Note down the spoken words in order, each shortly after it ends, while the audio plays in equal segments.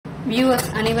Viewers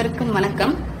அனைவருக்கும்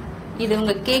வணக்கம். இது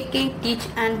உங்க KK teach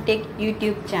and tech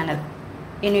YouTube channel.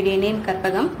 என்னுடைய நேம்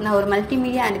கற்பகம். நான் ஒரு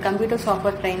மல்டிமீடியா அண்ட் கம்ப்யூட்டர்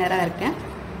சாஃப்ட்வேர் ட்ரைனரா இருக்கேன்.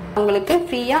 உங்களுக்கு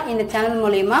ஃப்ரீயா இந்த சேனல்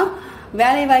மூலமா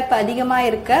வேலை வாய்ப்பு அதிகமா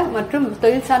இருக்க மற்றும்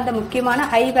தொழில் சார்ந்த முக்கியமான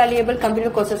ஹை வேல்யூபிள்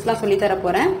கம்ப்யூட்டர் கோர்சஸ்லாம் சொல்லி தர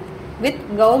போறேன். With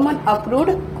government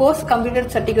approved course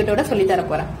computer சர்டிபிகேட்டோட சொல்லி தர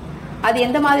போறேன். அது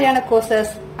எந்த மாதிரியான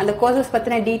கோர்சஸ், அந்த கோர்சஸ்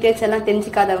பத்தின டீடைல்ஸ் எல்லாம்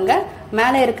தெரிஞ்சுக்காதவங்க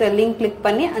மேல இருக்கிற லிங்க் கிளிக்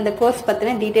பண்ணி அந்த கோர்ஸ்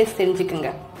பத்தின டீடைல்ஸ்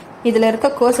தெரிஞ்சுக்குங்க. இதுல இருக்க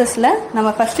கோர்சஸ்ல நம்ம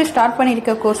ஃபர்ஸ்ட் ஸ்டார்ட்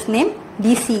பண்ணிருக்க கோர்ஸ் நேம்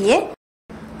DCA.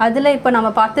 அதுல இப்போ நம்ம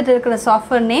பார்த்துட்டு இருக்கிற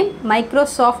software name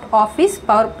Microsoft office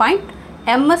PowerPoint,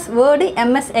 MS Word,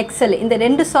 MS Excel. இந்த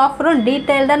ரெண்டு சாஃப்ட்வேரும்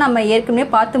டீட்டெயில்டாக நம்ம ஏற்கனவே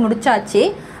பார்த்து முடிச்சாச்சு.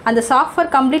 அந்த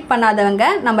சாஃப்ட்வேர் கம்ப்ளீட் பண்ணாதவங்க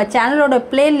நம்ம சேனலோட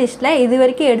பிளேலிஸ்ட்டில் இது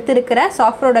வரைக்கும் எடுத்திருக்கிற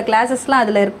சாஃப்ட்வேரோட கிளாஸஸ்லாம்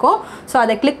அதில் இருக்கும். ஸோ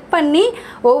அதை கிளிக் பண்ணி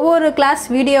ஒவ்வொரு கிளாஸ்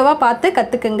வீடியோவாக பார்த்து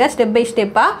கற்றுக்குங்க ஸ்டெப் பை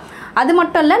ஸ்டெப்பாக. அது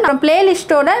மட்டும் இல்லை, நம்ம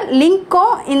பிளேலிஸ்ட்டோட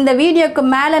லிங்க்கும் இந்த வீடியோக்கு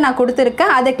மேலே நான்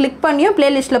கொடுத்துருக்கேன். அதை கிளிக் பண்ணியும்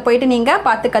பிளேலிஸ்ட்டில் போயிட்டு நீங்கள்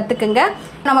பார்த்து கற்றுக்குங்க.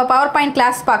 நம்ம PowerPoint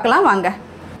கிளாஸ் பார்க்கலாம் வாங்க.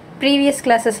 ப்ரீவியஸ்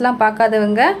கிளாஸஸ்லாம்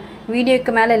பார்க்காதவங்க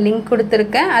வீடியோக்கு மேலே லிங்க்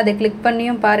கொடுத்துருக்கேன், அதை கிளிக்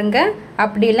பண்ணியும் பாருங்கள்.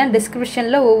 அப்படி இல்லை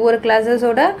டிஸ்கிரிப்ஷனில் ஒவ்வொரு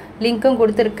கிளாஸஸோட லிங்க்கும்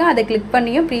கொடுத்துருக்கேன், அதை கிளிக்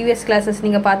பண்ணியும் ப்ரீவியஸ் கிளாஸஸ்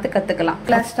நீங்கள் பார்த்து கற்றுக்கலாம்.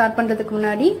 கிளாஸ் ஸ்டார்ட் பண்ணுறதுக்கு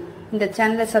முன்னாடி இந்த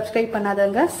சேனலை சப்ஸ்கிரைப்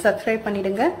பண்ணாதவங்க சப்ஸ்கிரைப்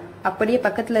பண்ணிவிடுங்க. அப்படியே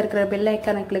பக்கத்தில் இருக்கிற பெல்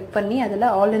ஐக்கானை கிளிக் பண்ணி அதில்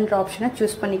ஆல் என்ற ஆப்ஷனை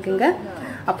சூஸ் பண்ணிக்கோங்க.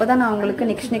 அப்போ தான் நான் உங்களுக்கு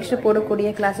நெக்ஸ்ட் போடக்கூடிய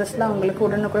கிளாஸஸ்லாம் உங்களுக்கு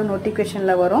உடனுக்குடன்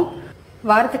நோட்டிஃபிகேஷனில் வரும்.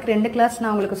 வாரத்துக்கு 2 கிளாஸ்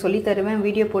நான் உங்களுக்கு சொல்லி தருவேன்,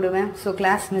 வீடியோ போடுவேன். ஸோ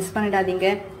கிளாஸ் மிஸ் பண்ணிடாதீங்க.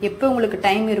 எப்போ உங்களுக்கு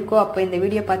டைம் இருக்கோ அப்போ இந்த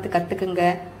வீடியோ பார்த்து கற்றுக்குங்க.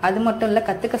 அது மட்டும் இல்லை,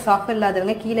 கற்றுக்க சாஃப்ட்வேர்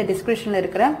இல்லாதவங்க கீழே டிஸ்கிரிப்ஷனில்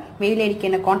இருக்கிற மெயில் ஐடிக்கு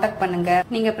என்ன காண்டாக்ட் பண்ணுங்கள்.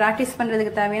 நீங்கள் ப்ராக்டிஸ்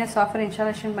பண்ணுறதுக்கு தேவையான சாஃப்ட்வேர்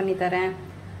இன்ஸ்டாலேஷன் பண்ணி தரேன்.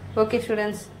 ஓகே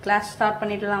ஸ்டூடெண்ட்ஸ், கிளாஸ் ஸ்டார்ட்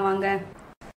பண்ணிடலாம் வாங்க.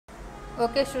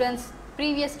 ஓகே ஸ்டூடெண்ட்ஸ்,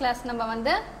 ப்ரீவியஸ் கிளாஸ் நம்ம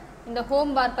இந்த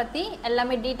ஹோம் பார் பற்றி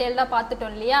எல்லாமே டீட்டெயில்டாக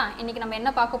பார்த்துட்டோம் இல்லையா? இன்றைக்கி நம்ம என்ன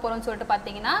பார்க்க போகிறோம்னு சொல்லிட்டு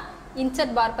பார்த்தீங்கன்னா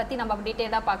இன்சர்ட் பார் பற்றி நம்ம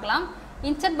டீட்டெயிலாக பார்க்கலாம்.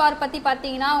 இன்சர்ட் பார் பற்றி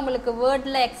பார்த்தீங்கன்னா உங்களுக்கு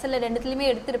வேர்டில் எக்ஸலில் ரெண்டுத்துலையுமே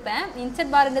எடுத்திருப்பேன்.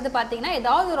 இன்சர்ட் பார்ன்றது பார்த்தீங்கன்னா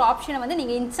ஏதாவது ஒரு ஆப்ஷனை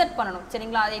நீங்கள் இன்சர்ட் பண்ணணும்,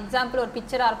 சரிங்களா? அது எக்ஸாம்பிள் ஒரு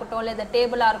பிக்சராக இருக்கட்டும், இல்லை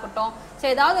டேபிளாக இருக்கட்டும். ஸோ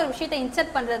ஏதாவது ஒரு விஷயத்தை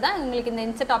இன்சர்ட் பண்ணுறது தான் உங்களுக்கு இந்த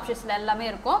இன்சர்ட் ஆப்ஷன்ஸில் எல்லாமே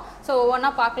இருக்கும். ஸோ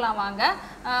ஒவ்வொன்றா பார்க்கலாம் வாங்க.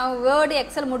 வேர்டு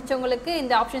எக்ஸல் முடித்தவங்களுக்கு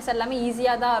இந்த ஆப்ஷன்ஸ் எல்லாமே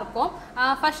ஈஸியாக தான் இருக்கும்.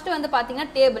 ஃபஸ்ட்டு பார்த்தீங்கன்னா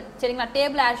டேபிள், சரிங்களா?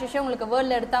 டேபிள் ஆஸ் யூஷுவல் உங்களுக்கு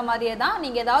வேர்டில் எடுத்த மாதிரியே தான்.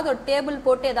 நீங்கள் ஏதாவது ஒரு டேபிள்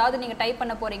போட்டு ஏதாவது நீங்கள் டைப்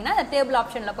பண்ண போகிறீங்கன்னா அந்த டேபிள்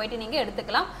ஆப்ஷனில் போயிட்டு நீங்கள்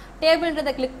எடுத்துக்கலாம்.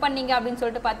 டேபிள்ன்றதை கிளிக் பண்ணீங்க அப்படின்னு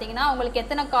சொல்லிட்டு பார்த்தீங்கன்னா உங்களுக்கு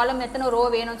எத்தனை காலம் எத்தனை ரோ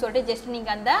வேணும்னு சொல்லிட்டு ஜஸ்ட்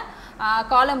நீங்கள் அந்த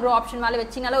காலம் ரோ ஆப்ஷன் மேலே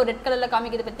வச்சிங்கனால ஒரு ரெட் கலரில்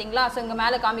காமிக்குது பார்த்தீங்களா? ஸோ இங்கே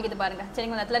மேலே காமிக்குது பாருங்கள்,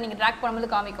 சரிங்களா? இடத்துல நீங்கள் ட்ராக் பண்ணும்போது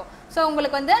காமிக்கும். ஸோ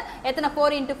உங்களுக்கு எத்தனை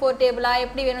 4x4 டேபிளாக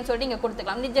எப்படி வேணும்னு சொல்லிட்டு இங்கே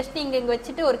கொடுத்துக்கலாம். ஜஸ்ட் இங்கே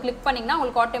வச்சுட்டு ஒரு கிளிக் பண்ணிங்கன்னா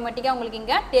உங்களுக்கு ஆட்டோமேட்டிக்காக உங்களுக்கு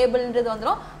இங்கே டேபிள்ன்றது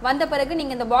வந்துடும். வந்த பிறகு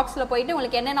நீங்கள் இந்த பாக்ஸில் போயிட்டு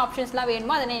உங்களுக்கு என்னென்ன ஆப்ஷன்ஸ்லாம்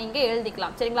வேணுமோ அதை நீங்கள்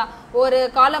எழுதிக்கலாம், சரிங்களா? ஒரு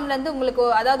காலம்லேருந்து உங்களுக்கு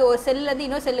அதாவது ஒரு செல்லேருந்து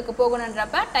இன்னொரு செல்லுக்கு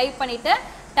போகணுன்றப்ப டைப் பண்ணிவிட்டு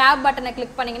டேப் பட்டனை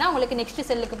கிளிக் பண்ணிங்கன்னா உங்களுக்கு நெக்ஸ்ட்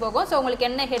செல்லுக்கு போகும். ஸோ உங்களுக்கு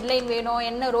என்ன ஹெட்லைன் வேணும்,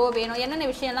 என்ன ரோ வேணும், என்னென்ன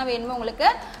விஷயம்லாம் வேணுமோ உங்களுக்கு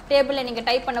டேபிளில் நீங்கள்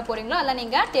டைப் பண்ண போகிறீங்களோ அதில்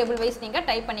நீங்கள் டேபிள் வைஸ் நீங்கள்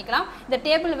டைப் பண்ணிக்கலாம். இந்த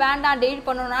டேபிள் வேண்டாம் டெலிட்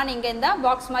பண்ணணும்னா நீங்கள் இந்த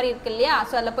பாக்ஸ் மாதிரி இருக்கு இல்லையா?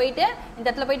 ஸோ அதில் போயிட்டு இந்த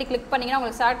இடத்துல போயிட்டு கிளிக் பண்ணிங்கன்னா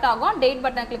உங்களுக்கு செலக்ட் ஆகும். டெலிட்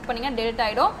பட்டனை கிளிக் பண்ணிங்கன்னா டெலிட்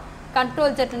ஆகிடும்.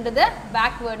 Control ஜெட்ன்றது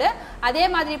backward. அதே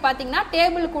மாதிரி பார்த்தீங்கன்னா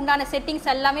டேபிளுக்கு உண்டான செட்டிங்ஸ்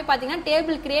எல்லாமே பார்த்தீங்கன்னா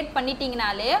டேபிள் கிரியேட்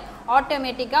பண்ணிட்டீங்கனாலே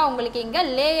ஆட்டோமேட்டிக்காக உங்களுக்கு இங்கே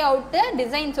லே அவுட்டு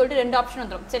டிசைன் சொல்லிட்டு 2 ஆப்ஷன்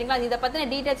வந்துடும், சரிங்களா? இதை பற்றின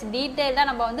டீட்டெயில்டாக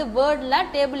நம்ம வேர்டில்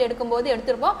டேபிள் எடுக்கும்போது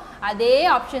எடுத்துருப்போம். அதே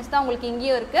ஆப்ஷன்ஸ் தான் உங்களுக்கு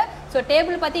இங்கேயும் இருக்குது. ஸோ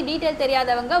டேபிள் பற்றி டீட்டெயில்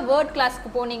தெரியாதவங்க வேர்ட்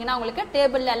கிளாஸ்க்கு போனீங்கன்னா உங்களுக்கு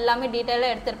டேபிளில் எல்லாமே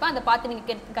டீட்டெயிலாக எடுத்திருப்பேன். அதை பார்த்து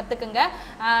நீங்கள் கற்றுக்குங்க.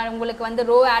 உங்களுக்கு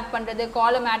ரோ ஆட் பண்ணுறது,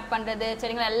 காலம் ஆட் பண்ணுறது,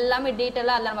 சரிங்களா? எல்லாமே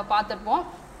டீட்டெயிலாக அதில் நம்ம பார்த்துருப்போம்.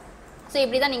 ஸோ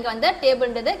இப்படி தான் நீங்கள்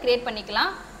டேபிள்ன்றது கிரியேட்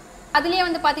பண்ணிக்கலாம். அதுலேயே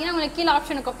பார்த்தீங்கன்னா உங்களுக்கு கீழே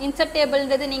ஆப்ஷன் இருக்கும் இன்சர்ட்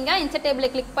டேபிள்ன்றது. நீங்கள் இன்சர்ட்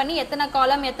டேபிளில் கிளிக் பண்ணி எத்தனை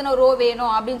காலம் எத்தனை ரோ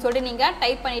வேணும் அப்படின்னு சொல்லிட்டு நீங்கள்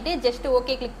டைப் பண்ணிவிட்டு ஜஸ்ட்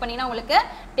ஓகே கிளிக் பண்ணிங்கன்னா உங்களுக்கு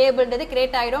டேபிள்ன்றது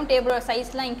கிரியேட் ஆகிடும். டேபிளோட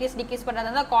சைஸ்லாம் இன்க்ரீஸ் டிக்ரீஸ்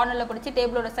பண்ணுறதா கார்னரில் பிடிச்சி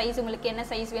டேபிளோட சைஸ் உங்களுக்கு என்ன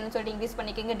சைஸ் வேணும்னு சொல்லிட்டு இன்க்ரீஸ்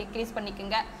பண்ணிக்கோங்க, டிக்ரீஸ்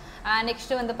பண்ணிக்கோங்க.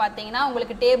 நெக்ஸ்ட்டு பார்த்தீங்கன்னா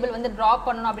உங்களுக்கு டேபிள் ட்ரா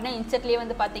பண்ணணும் அப்படின்னா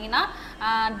இன்சர்ட்லேயே பார்த்தீங்கன்னா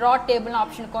ட்ரா டேபிள்னு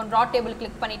ஆப்ஷன் இருக்கும். ட்ரா டேபிள்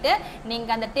கிளிக் பண்ணிவிட்டு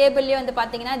நீங்கள் அந்த டேபிள்லேயே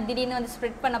பார்த்தீங்கன்னா திடீர்னு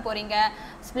ஸ்ப்ளிட் பண்ண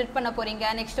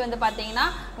போகிறீங்க. நெக்ஸ்ட் பார்த்தீங்கன்னா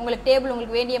உங்களுக்கு டேபிள்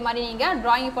உங்களுக்கு வேண்டிய மாதிரி நீங்கள்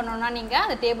டிராயிங் பண்ணணும்னா நீங்கள்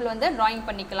அந்த டேபிள் டிராயிங்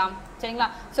பண்ணிக்கலாம், சரிங்களா?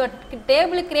 ஸோ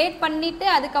டேபிள் கிரியேட் பண்ணிவிட்டு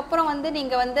அதுக்கப்புறம்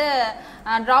நீங்கள்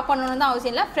ட்ரா பண்ணணும்னு தான்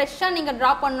அவசியம் இல்லை. ஃப்ரெஷ்ஷாக நீங்கள்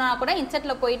ட்ரா பண்ணணும்னா கூட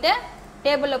இன்சர்ட்டில் போயிட்டு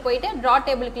டேபிளில் போயிட்டு ட்ரா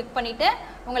டேபிள் கிளிக் பண்ணிவிட்டு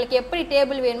உங்களுக்கு எப்படி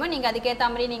டேபிள் வேணுமோ நீங்கள்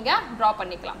அதுக்கேற்ற மாதிரி நீங்கள் ட்ரா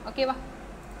பண்ணிக்கலாம். ஓகேவா?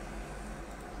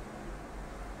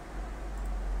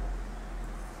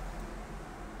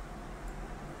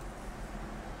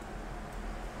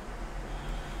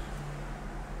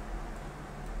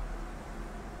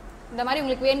 இந்த மாதிரி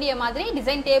உங்களுக்கு வேண்டிய மாதிரி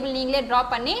டிசைன் டேபிள் நீங்களே ட்ரா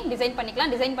பண்ணி டிசைன்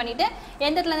பண்ணிக்கலாம். டிசைன் பண்ணிவிட்டு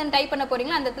எந்த இடத்துல டைப் பண்ண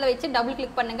போகிறீங்களோ அந்த இடத்துல வச்சு டபுள்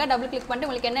கிளிக் பண்ணுங்கள். டபுள் கிளிக் பண்ணிட்டு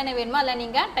உங்களுக்கு என்னென்ன வேணுமோ அதில்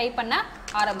நீங்கள் டைப் பண்ண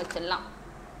ஆரம்பிச்சிடலாம்.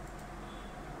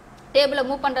 டேபிளை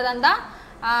மூவ் பண்ணுறதா இருந்தால்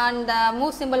அந்த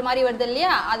மூவ் சிம்பிள் மாதிரி வருது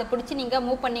இல்லையா, அதை பிடிச்சி நீங்கள்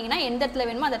மூவ் பண்ணிங்கன்னா எந்த இடத்துல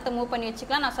வேணுமோ அந்த இடத்த மூவ் பண்ணி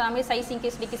வச்சுக்கலாம். நான் சொன்ன மாதிரி சைஸ்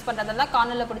இன்க்ரீஸ் டிக்ரீஸ் பண்ணுறதெல்லாம்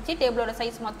கார்னரில் பிடிச்சி டேபிளோட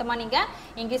சைஸ் மொத்தமாக நீங்கள்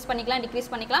இன்க்ரீஸ் பண்ணிக்கலாம்,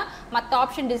 டிக்ரீஸ் பண்ணிக்கலாம். மற்ற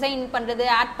ஆப்ஷன் டிசைன் பண்ணுறது,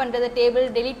 ஆட் பண்ணுறது, டேபிள்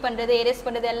டெலீட் பண்ணுறது, எரேஸ்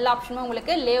பண்ணுறது எல்லா ஆப்ஷனும்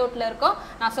உங்களுக்கு லே அவுட்டில் இருக்கும்.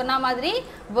 நான் சொன்ன மாதிரி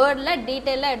வேர்டில்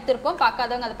டீட்டெயிலாக எடுத்திருப்போம்,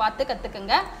 பார்க்காதவங்க அதை பார்த்து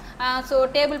கற்றுக்குங்க. ஸோ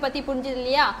டேபிள் பற்றி புரிஞ்சுது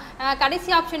இல்லையா.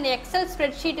 கடைசி ஆப்ஷன் எக்ஸல்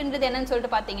ஸ்ப்ரெட்ஷீட்ன்றது என்னன்னு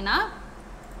சொல்லிட்டு பார்த்தீங்கன்னா,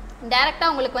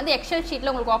 டேரெக்டாக உங்களுக்கு வந்து எக்ஸல் ஷீட்டில்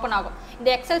உங்களுக்கு ஓப்பன் ஆகும். இந்த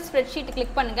எக்ஸல் ஸ்ப்ரெட்ஷீட்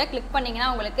கிளிக் பண்ணுங்கள். கிளிக் பண்ணிங்கன்னா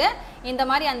உங்களுக்கு இந்த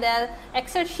மாதிரி அந்த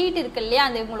எக்ஸல் ஷீட் இருக்குது இல்லையா,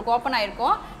 அந்த உங்களுக்கு ஓப்பன்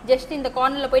ஆகிருக்கும். ஜஸ்ட் இந்த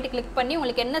கார்னரில் போய்ட்டு கிளிக் பண்ணி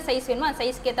உங்களுக்கு என்ன சைஸ் வேணுமோ அந்த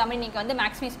சைஸ்க்கு ஏற்ற மாதிரி நீங்கள் வந்து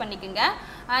மேக்ஸிமைஸ் பண்ணிக்கோங்க.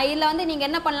 இதில் வந்து நீங்கள்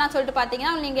என்ன பண்ணலாம்னு சொல்லிட்டு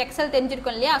பார்த்தீங்கன்னா, நீங்கள் எக்ஸல்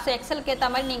தெரிஞ்சிருக்கும் இல்லையா, ஸோ எக்ஸலுக்கு ஏற்ற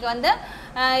மாதிரி நீங்கள் வந்து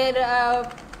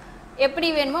எப்படி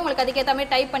வேணுமோ உங்களுக்கு அதுக்கேற்ற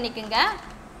மாதிரி டைப் பண்ணிக்கோங்க.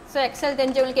 ஸோ எக்ஸல்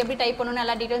தெரிஞ்சவங்களுக்கு எப்படி டைப் பண்ணணும்னு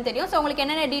எல்லா டீட்டெயிலும் தெரியும். ஸோ உங்களுக்கு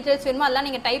என்னென்ன டீட்டெயில்ஸ் வேணுமோ அதெல்லாம்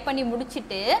நீங்கள் டைப் பண்ணி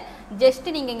முடிச்சுட்டு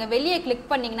ஜஸ்ட்டு நீங்கள் இங்கே வெளியே கிளிக்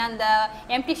பண்ணிங்கன்னா அந்த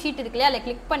எம்டி ஷீட் இருக்கு இல்லையா, அதில்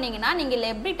கிளிக் பண்ணிங்கன்னா நீங்கள் இல்லை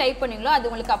எப்படி டைப் பண்ணீங்களோ அது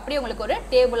உங்களுக்கு அப்படியே உங்களுக்கு ஒரு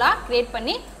டேபிளாக க்ரியேட்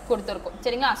பண்ணி கொடுத்துருக்கும்.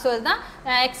 சரிங்களா. ஸோ இதுதான்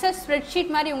எக்ஸல்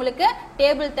ஸ்ப்ரெட்ஷீட் மாதிரி உங்களுக்கு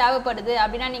டேபிள் தேவைப்படுது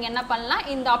அப்படின்னா நீங்கள் என்ன பண்ணலாம்,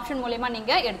 இந்த ஆப்ஷன் மூலமா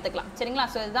நீங்கள் எடுத்துக்கலாம். சரிங்களா.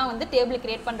 ஸோ இதுதான் வந்து டேபிள்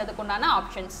க்ரியேட் பண்ணுறதுக்கு உண்டான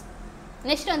ஆப்ஷன்ஸ்.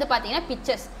 நெக்ஸ்ட் வந்து பார்த்தீங்கன்னா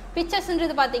பிக்சர்ஸ்.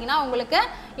 பிக்சர்ஸ்ன்றது பார்த்தீங்கன்னா உங்களுக்கு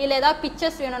இல்லை ஏதாவது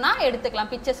பிக்சர்ஸ் வேணும்னா எடுத்துக்கலாம்.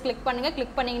 பிக்சர்ஸ் கிளிக் பண்ணுங்கள்.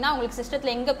 கிளிக் பண்ணிங்கன்னா உங்களுக்கு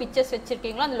சிஸ்டத்தில் எங்கே பிக்சர்ஸ்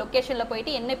வச்சிருக்கீங்களோ அந்த லொக்கேஷனில்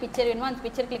போயிட்டு என்ன பிக்சர் வேணுமோ அந்த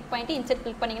பிக்சர் கிளிக் பண்ணிட்டு இன்சர்ட்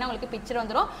கிளிக் பண்ணிங்கன்னா உங்களுக்கு பிக்சர்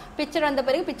வந்துடும். பிக்சர் வந்த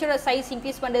பிறகு பிக்சரோட சைஸ்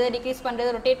இன்க்ரீஸ் பண்ணுறது, டிக்ரீஸ் பண்ணுறது,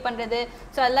 ரொட்டேட் பண்ணுறது.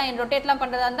 ஸோ அதெல்லாம் ரொட்டேட்லாம்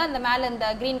பண்ணுறதா இருந்தால் அந்த மேலே இந்த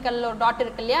க்ரீன் கலர் ஒரு டாட்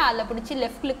இருக்கு இல்லையா, அதில் பிடிச்சி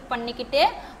லெஃப்ட் கிளிக் பண்ணிக்கிட்டே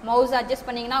மவுஸ் அட்ஜஸ்ட்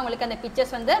பண்ணிங்கன்னா உங்களுக்கு அந்த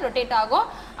பிக்சர்ஸ் வந்து ரொட்டேட் ஆகும்.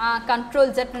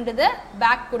 கண்ட்ரோல் ஜெட்ன்றது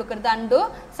பேக் கொடுக்குறது, அண்டு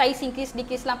சைஸ் இன்க்ரீஸ்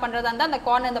டிக்ரீஸ்லாம் பண்ணுறதா இருந்தால் அந்த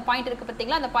கார்னர் இந்த பாயிண்ட் இருக்குது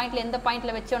பார்த்தீங்களா, அந்த பாயிண்ட்டில் எந்த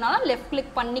பாயிண்ட்டில் வச்சோம்னாலும் லெஃப்ட்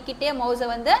கிளிக் பண்ணிக்கிட்டே மவுஸை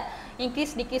வந்து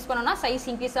இன்க்ரீஸ் டிக்ரீஸ் பண்ணோம்னா சைஸ்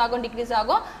இன்க்ரீஸ் ஆகும், டிக்ரீஸ்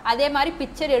ஆகும். அதே மாதிரி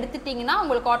பிக்சர் எடுத்துட்டிங்கன்னா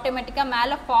உங்களுக்கு ஆட்டோமேட்டிக்காக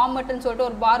மேலே ஃபார்மட்னு சொல்லிட்டு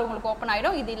ஒரு பார் உங்களுக்கு ஓப்பன்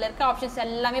ஆகிடும். இதில் இருக்க ஆப்ஷன்ஸ்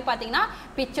எல்லாமே பார்த்தீங்கன்னா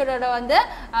பிக்சரோட வந்து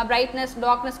பிரைட்னஸ்,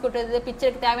 டார்க்னஸ் கொடுக்குறது,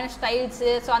 பிக்சருக்கு தேவையான ஸ்டைல்ஸு,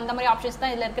 ஸோ அந்த மாதிரி ஆப்ஷன்ஸ்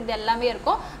தான் இதில் இருக்கிறது எல்லாமே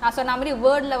இருக்கும். நான் சொன்ன மாதிரி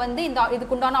வேர்டில் வந்து இந்த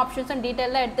இதுக்குண்டான ஆப்ஷன்ஸும்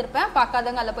டீட்டெயிலாக எடுத்திருப்பேன்,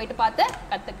 பார்க்காதவங்க அதில் போயிட்டு பார்த்து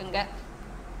கற்றுக்குங்க.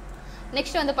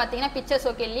 நெக்ஸ்ட் வந்து பார்த்தீங்கன்னா பிக்சர்ஸ்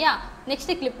ஓகே இல்லையா.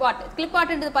 Next clip art. கிளிப்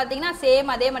ஆர்ட்ன்றது பார்த்தீங்கன்னா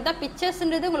சேம் அதே மாதிரி தான்.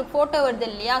 பிக்சர்ஸ்ன்றது உங்களுக்கு ஃபோட்டோ வருது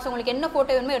இல்லையா, ஸோ உங்களுக்கு என்ன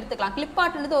ஃபோட்டோ வேணுமோ எடுத்துக்கலாம். கிளிப்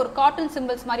ஆர்ட்ன்றது ஒரு கார்ட்டூன்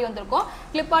சிம்பிள்ஸ் மாதிரி வந்திருக்கும்.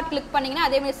 கிளிப் ஆர்ட் கிளிக் பண்ணிங்கன்னா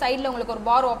அதே மாதிரி சைடில் உங்களுக்கு ஒரு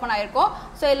பார் ஓப்பன் ஆயிருக்கும்.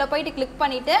 ஸோ இதில் போயிட்டு கிளிக்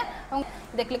பண்ணிவிட்டு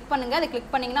இதை கிளிக் பண்ணுங்கள். அதை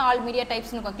கிளிக் பண்ணிங்கன்னா ஆல் மீடியா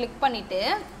டைப்ஸ்னு இருக்கும். கிளிக் பண்ணிவிட்டு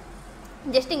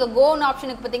ஜஸ்ட் இங்கே கோன்னு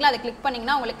ஆப்ஷனுக்கு பார்த்தீங்களா, அதை கிளிக்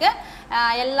பண்ணிங்கன்னா உங்களுக்கு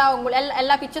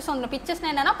எல்லா பிக்சர்ஸும் வந்துடும்.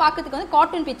 பிக்சர்ஸ்னால் என்னென்னா பார்க்கறதுக்கு வந்து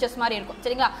கார்ட்டூன் பிக்சர்ஸ் மாதிரி இருக்கும்.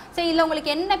 சரிங்களா. ஸோ இதில்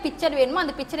உங்களுக்கு என்ன பிக்சர் வேணுமோ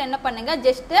அந்த பிக்சர் என்ன பண்ணுங்கள்,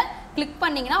 ஜஸ்ட்டு கிளிக்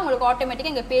பண்ணிங்கன்னா உங்களுக்கு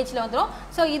ஆட்டோமேட்டிக்காக எங்கள் பேஜில் வந்துடும்.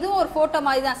 ஸோ இதுவும் ஒரு ஃபோட்டோ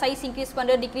மாதிரி தான். சைஸ் இன்க்ரீஸ்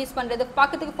பண்ணுறது, டிக்ரீஸ் பண்ணுறது,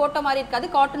 பார்க்கறதுக்கு ஃபோட்டோ மாதிரி இருக்காது,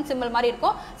 கார்ட்டூன் சிம்பிள் மாதிரி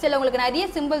இருக்கும். சில உங்களுக்கு நிறைய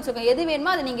சிம்பிள்ஸ் இருக்கும், எது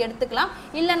வேணுமோ அதை நீங்கள் எடுத்துக்கலாம்.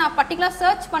 இல்லை நான் பர்டிகுலர்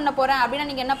சர்ச் பண்ண போகிறேன் அப்படின்னா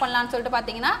நீங்கள் என்ன பண்ணலான்னு சொல்லிட்டு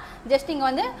பார்த்தீங்கன்னா, ஜஸ்ட் இங்கே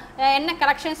வந்து என்ன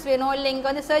கலெக்ஷன்ஸ் வேணும், இல்லை இங்கே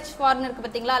வந்து சர்ச் ஃபார்னு இருக்குது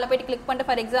பார்த்தீங்களா, அதில் போய்ட்டு கிளிக் பண்ணிட்டு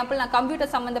ஃபார் எக்ஸாம்பிள் நான்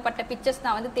கம்ப்யூட்டர் சம்மந்தப்பட்ட பிக்சர்ஸ்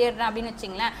நான் வந்து தேடுறேன் அப்படின்னு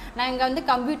வச்சிங்களேன். நான் இங்கே வந்து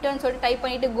கம்ப்யூட்டர்னு சொல்லிட்டு டைப்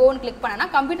பண்ணிட்டு கோன்னு கிளிக் பண்ணேன்னா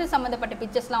கம்ப்யூட்டர் சம்மந்தப்பட்ட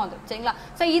பிக்சர்ஸ்லாம் வந்துடும். சரிங்களா.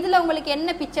 ஸோ இதில் உங்களுக்கு என்ன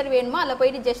பிக்சர் வேணுமோ அதில்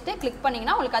போயிட்டு ஜஸ்ட்டு கிளிக்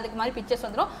பண்ணிங்கன்னா உங்களுக்கு அதுக்கு மாதிரி பிக்சர்ஸ்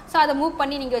வந்துடும். ஸோ அதை மூவ்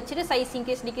பண்ணி நீங்கள் வச்சுட்டு சைஸ்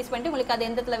இன்க்ரீஸ் டிக்ரீஸ் பண்ணிட்டு உங்களுக்கு அது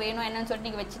எந்த இடத்துல வேணும் என்னன்னு சொல்லிட்டு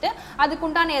நீங்கள் வச்சுட்டு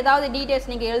அதுக்குண்டான ஏதாவது டீட்டெயில்ஸ்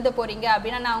நீங்கள் எழுத போகிறீங்க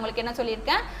அப்படின்னா நான் உங்களுக்கு என்ன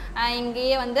சொல்லியிருக்கேன்,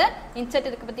 இங்கேயே வந்து இன்சர்ட்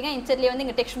இருக்குது பார்த்தீங்கன்னா, இன்சர்ட்லேயே வந்து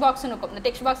இங்கே டெக்ஸ்ட் பாக்ஸ்னு இருக்கும். இந்த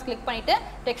டெக்ஸ்ட் பாக்ஸ் கிளிக் பண்ணிவிட்டு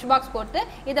டெக்ஸ்ட் பாக்ஸ் போட்டு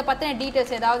இதை பற்றின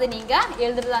டீட்டெயில்ஸ் ஏதாவது நீங்கள்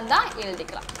எழுதுறதா இருந்தால்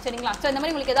எழுதிக்கலாம். சரிங்களா. ஸோ இந்த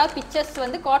மாதிரி உங்களுக்கு ஏதாவது பிக்சர்ஸ்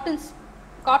வந்து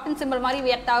கார்ட்டூன் சிம்பிள்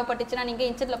மாதிரி தேவைப்பட்டுச்சுன்னா நீங்கள்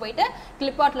இன்சர்ட்டில் போயிட்டு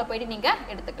கிளிப் ஆர்ட்டில் போயிட்டு நீங்கள்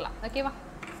எடுத்துக்கலாம். ஓகேவா.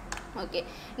 ஓகே.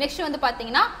 நெக்ஸ்ட் வந்து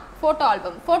பார்த்தீங்கன்னா ஃபோட்டோ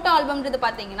ஆல்பம். ஃபோட்டோ ஆல்பம்ன்றது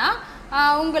பார்த்தீங்கன்னா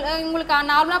உங்களுக்கு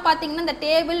நார்மலாக பார்த்தீங்கன்னா இந்த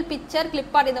டேபிள், பிக்சர்,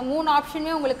 கிளிப் ஆர்ட் இந்த 3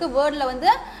 ஆப்ஷனுமே உங்களுக்கு வேர்டில் வந்து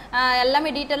எல்லாமே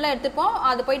டீட்டெயிலாக எடுத்துப்போம்.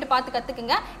 அது போயிட்டு பார்த்து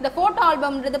கற்றுக்குங்க. இந்த ஃபோட்டோ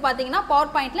ஆல்பம்ன்றது பார்த்தீங்கன்னா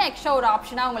பவர் பாயிண்ட்டில் எக்ஸ்ட்ரா ஒரு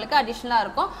ஆப்ஷனாக உங்களுக்கு அடிஷ்னலாக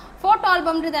இருக்கும். ஃபோட்டோ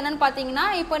ஆல்பம்ன்றது என்னென்னு பார்த்தீங்கன்னா,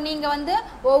 இப்போ நீங்கள் வந்து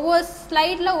ஒவ்வொரு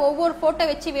ஸ்லைடில் ஒவ்வொரு ஃபோட்டோ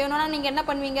வச்சு வேணும்னா நீங்கள் என்ன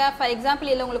பண்ணுவீங்க, ஃபார்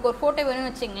எக்ஸாம்பிள் இல்லை உங்களுக்கு ஒரு ஃபோட்டோ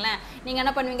வேணும்னு வச்சிங்களேன், நீங்கள்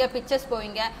என்ன பண்ணுவீங்க, பிக்சர்ஸ்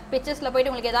போவீங்க. பிக்சர்ஸில்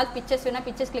போய்ட்டு உங்களுக்கு ஏதாவது பிக்சர்ஸ் வேணும்னா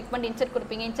பிக்சர்ஸ் கிளிக் பண்ணி இன்சர்ட்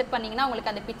கொடுப்பீங்க. இன்சர்ட் பண்ணிங்கன்னா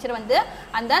உங்களுக்கு அந்த பிக்சர் வந்து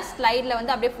அந்த ஸ்லைடில்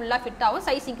வந்து அப்படியே ஃபுல்லாக ஃபிட் ஆகும்.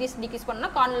 சைஸ் இன்க்ரீஸ் டிக்ரீஸ்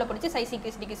பண்ணால் கார்னரில் பிடிச்சி சைஸ்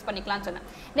இன்க்ரீஸ் டிக்ரீஸ் பண்ணிக்கலாம்னு சொன்னேன்.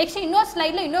 நெக்ஸ்ட் இன்னொரு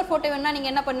ஸ்லைடில் இன்னொரு ஃபோட்டோ வேணும்னா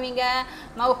நீங்கள் என்ன பண்ணுவீங்க,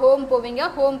 ஹோம் போவீங்க.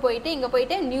 ஹோம் போயிட்டு இங்கே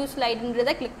போயிட்டு நியூ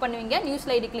ஸ்லைடுன்றதை கிளிக் பண்ணுவீங்க. நியூ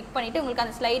ஸ்லைடு கிளிக் பண்ணிவிட்டு உங்களுக்கு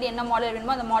அந்த ஸ்லைடு என்ன மாடல்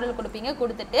வேணுமோ அந்த மாடல் கொடுப்பீங்க.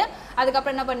 கொடுத்துட்டு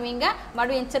அதுக்கப்புறம் என்ன பண்ணுவீங்க,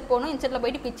 மறுபடியும் இன்சர்ட் போகணும். இன்சர்ட்டில்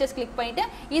போயிட்டு பிக்சர்ஸ் கிளிக் பண்ணிவிட்டு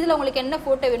இதில் உங்களுக்கு என்ன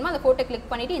ஃபோட்டோ வேணுமோ அந்த ஃபோட்டோ கிளிக்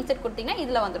பண்ணிவிட்டு இன்சர்ட் கொடுத்தீங்கன்னா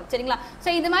இதில் வந்துடும். சரிங்களா. ஸோ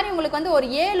இது மாதிரி உங்களுக்கு வந்து ஒரு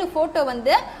 7 ஃபோட்டோ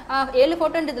வந்து 7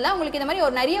 ஃபோட்டோன்றதுல உங்களுக்கு இந்த மாதிரி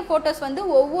ஒரு நிறைய ஃபோட்டோஸ் வந்து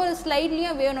ஒவ்வொரு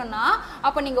ஸ்லைட்லையும் வேணும்னா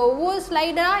அப்போ நீங்கள் ஒவ்வொரு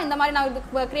ஸ்லைடாக இந்த மாதிரி நான்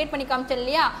இது கிரியேட் பண்ணி காமிச்சேன்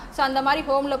இல்லையா, ஸோ அந்த மாதிரி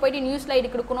ஹோமில் போயிட்டு நியூ ஸ்லைடு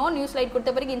கொடுக்கணும். நியூ ஸ்லைட்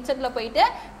கொடுத்த பிறகு இன்சர்ட்டில் போயிட்டு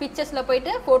பிக்சர்ஸில்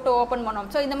போயிட்டு ஃபோட்டோ ஓப்பன் பண்ணணும்.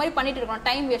 ஸோ இந்த மாதிரி பண்ணிட்டு இருக்கணும்,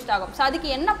 டைம் வேஸ்ட் ஆகும். ஸோ அதுக்கு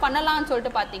என்ன பண்ணலாம்னு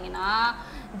சொல்லிட்டு பார்த்தீங்கன்னா,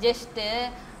 ஜஸ்ட்டு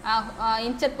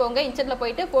இன்சர்ட் போங்க. இன்சர்ட்டில்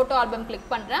போயிட்டு ஃபோட்டோ ஆல்பம் கிளிக்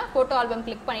பண்ணுறேன். ஃபோட்டோ ஆல்பம்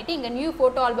கிளிக் பண்ணிவிட்டு இங்கே நியூ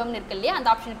ஃபோட்டோ ஆல்பம்னு இருக்கு இல்லையா, அந்த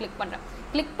ஆப்ஷன் கிளிக் பண்ணுறேன்.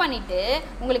 கிளிக் பண்ணிட்டு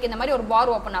உங்களுக்கு இந்த மாதிரி ஒரு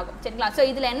பார் ஓப்பன் ஆகும் சரிங்களா. ஸோ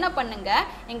இதில் என்ன பண்ணுங்க,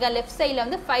 எங்க லெஃப்ட் சைடில்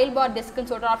வந்து ஃபைல் பார் டெஸ்க்னு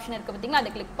சொல்ற ஆப்ஷன் இருக்கு பார்த்தீங்களா,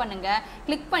 அதை கிளிக் பண்ணுங்க.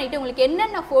 கிளிக் பண்ணிட்டு உங்களுக்கு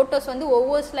என்னென்ன ஃபோட்டோஸ் வந்து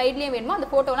ஒவ்வொரு ஸ்லைட்லேயும் வேணுமோ அந்த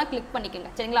ஃபோட்டோலாம் கிளிக்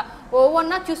பண்ணிக்கோங்க சரிங்களா.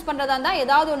 ஒவ்வொன்றா சூஸ் பண்ணுறதா இருந்தால்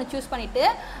ஏதாவது ஒன்று சூஸ் பண்ணிட்டு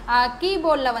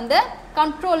கீபோர்டில் வந்து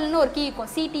கண்ட்ரோல்னு ஒரு கீ இருக்கும்,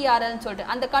 CTRLன்னு சொல்லிட்டு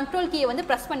அந்த கண்ட்ரோல் கீயை வந்து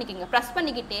ப்ரெஸ் பண்ணிக்கோங்க. ப்ரெஸ்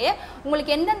பண்ணிக்கிட்டு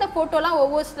உங்களுக்கு எந்தெந்த ஃபோட்டோலாம்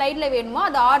ஒவ்வொரு ஸ்லைடில் வேணுமோ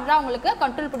அது ஆர்டராக உங்களுக்கு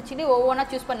கண்ட்ரோல் பிடிச்சிட்டு ஒவ்வொன்றா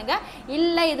சூஸ் பண்ணுங்க.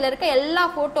 இல்லை இதில் இருக்க எல்லா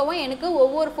ஃபோட்டோவும் எனக்கு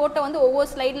ஒவ்வொரு ஃபோட்டோ வந்து ஒவ்வொரு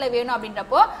ஸ்லைடில் வேணும்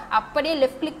அப்படின்றப்போ அப்படியே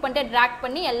லெஃப்ட் கிளிக் பண்ணிட்டு ட்ராக்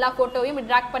பண்ணி எல்லா ஃபோட்டோவையும்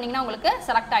ட்ராக் பண்ணிங்கன்னா உங்களுக்கு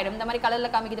செலக்ட் ஆகிடும். இந்த மாதிரி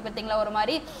கலரில் காமிக்குது பார்த்தீங்களா ஒரு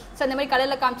மாதிரி. ஸோ இந்த மாதிரி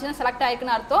கலரில் காமிச்சுன்னா செலக்ட்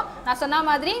ஆகிருக்குன்னு அர்த்தம். நான் சொன்ன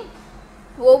மாதிரி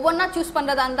ஒவ்வொன்றா சூஸ்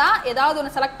பண்ணுறதா இருந்தால் ஏதாவது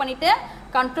ஒன்று செலக்ட் பண்ணிவிட்டு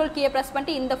கண்ட்ரோல் கீயை ப்ரெஸ்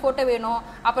பண்ணிட்டு இந்த ஃபோட்டோ வேணும்,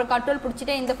 அப்புறம் கண்ட்ரோல்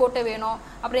பிடிச்சிட்டு இந்த ஃபோட்டோ வேணும்,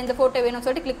 அப்புறம் இந்த ஃபோட்டோ வேணும்னு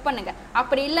சொல்லிட்டு கிளிக் பண்ணுங்கள்.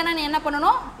 அப்படி இல்லைன்னா நீ என்ன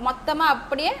பண்ணணும், மொத்தமாக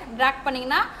அப்படியே ட்ராக்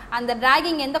பண்ணிங்கன்னா அந்த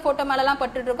ட்ராகிங் எந்த ஃபோட்டோ மேலெலாம்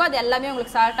பட்டுட்டு இருக்கோ அது எல்லாமே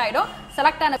உங்களுக்கு செலக்ட் ஆகிடும்.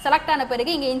 செலக்ட் ஆன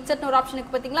பிறகு இங்கே இன்சர்ட்னு ஒரு ஆப்ஷன்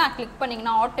இருக்குது பார்த்தீங்களா, கிளிக்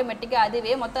பண்ணிங்கன்னா ஆட்டோமேட்டிக்காக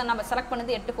அதுவே மொத்தம் நம்ம செலக்ட்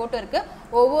பண்ணது 8 ஃபோட்டோ இருக்குது.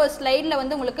 ஒவ்வொரு ஸ்லைடில்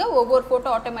வந்து உங்களுக்கு ஒவ்வொரு ஃபோட்டோ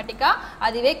ஆட்டோமேட்டிக்காக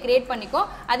அதுவே கிரியேட் பண்ணிக்கும்.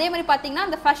 அதே மாதிரி பார்த்தீங்கன்னா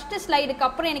அந்த ஃபஸ்ட்டு ஸ்லைடுக்கு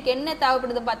அப்புறம் எனக்கு என்ன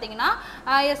தேவைப்படுது பார்த்தீங்கன்னா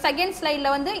செகண்ட்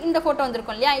ஸ்லைடில் வந்து இந்த ஃபோட்டோ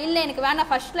வந்திருக்கும் இல்லையா, இல்லை எனக்கு வேணா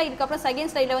ஃபர்ஸ்ட் ஸ்லைடுக்கு அப்புறம்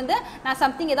செகண்ட் ஸ்லைடில் வந்து நான்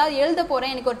சம்திங் ஏதாவது எழுத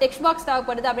போகிறேன், எனக்கு ஒரு டெக்ஸ்ட் பாக்ஸ்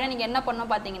தேவைப்படுது அப்படின்னா நீங்கள் என்ன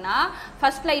பண்ணணும் பார்த்தீங்கன்னா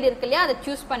ஃபர்ஸ்ட் ஸ்லைடு இருக்கு இல்லையா அதை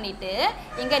சூஸ் பண்ணிட்டு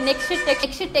இங்கே நெக்ஸ்ட்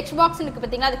டெக்ஸ்ட் பாக்ஸ் இருக்குது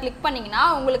பார்த்தீங்களா, அதை கிளிக் பண்ணிங்கன்னா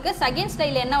உங்களுக்கு செகண்ட்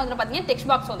ஸ்லைடில் என்ன வந்துடும் பார்த்தீங்கன்னா டெக்ஸ்ட்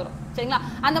பாக்ஸ் வந்துடும் சரிங்களா.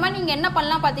 அந்த மாதிரி நீங்கள் என்ன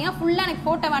பண்ணலாம் பார்த்தீங்கன்னா ஃபுல்லாக எனக்கு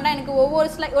ஃபோட்டோ வேண்டாம், எனக்கு ஒரு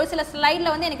சில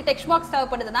ஸ்லைடில் வந்து எனக்கு டெக்ஸ்ட் பாக்ஸ்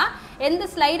தேவைப்படுதுன்னா எந்த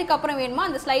ஸ்லைடுக்கு அப்புறம் வேணுமோ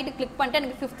அந்த ஸ்லைடு கிளிக் பண்ணிட்டு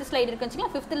எனக்கு 5th ஸ்லைடு இருக்குன்னு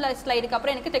வச்சுக்கலாம், 5th ஸ்லைடுக்கு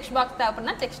அப்புறம் எனக்கு text box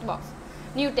தேவைப்படுனா text box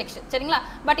new text சரிங்களா.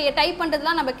 பட் டைப்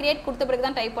பண்ணுறதுலாம் நம்ம கிரியேட் கொடுத்த பிறகு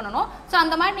தான் டைப் பண்ணணும். ஸோ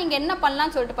அந்த மாதிரி நீங்கள் என்ன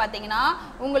பண்ணலாம்னு சொல்லிட்டு பார்த்தீங்கன்னா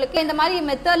உங்களுக்கு இந்த மாதிரி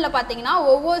மெத்தடில் பார்த்தீங்கன்னா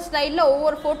ஒவ்வொரு ஸ்லைடில்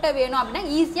ஒவ்வொரு ஃபோட்டோ வேணும் அப்படின்னா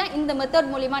ஈஸியாக இந்த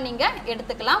மெத்தட் மூலிமா நீங்கள்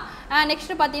எடுத்துக்கலாம்.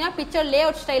 நெக்ஸ்ட் பார்த்தீங்கன்னா பிக்சர் லே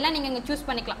அவுட் ஸ்டைலாக நீங்கள் இங்கே சூஸ்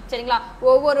பண்ணிக்கலாம் சரிங்களா.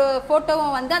 ஒவ்வொரு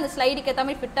ஃபோட்டோவும் வந்து அந்த ஸ்லைடுக்கு ஏற்ற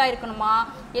மாதிரி ஃபிட்டாக இருக்கணுமா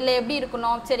இல்லை எப்படி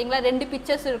இருக்கணும் சரிங்களா, 2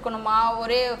 பிக்சர்ஸ் இருக்கணுமா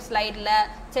ஒரே ஸ்லைடில்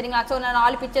சரிங்களா. ஸோ நான்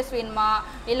 4 பிக்சர்ஸ் வேணுமா,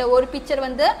 இல்லை ஒரு பிக்சர்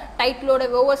வந்து டைட்டிலோட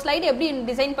ஒவ்வொரு ஸ்லைடு எப்படி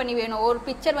டிசைன் பண்ணி வேணும், ஒரு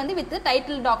பிக்சர் வந்து வித்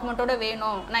டைட்டில் டாக்குமெண்ட்டோட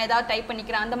வேணும், நான் ஏதாவது டைப்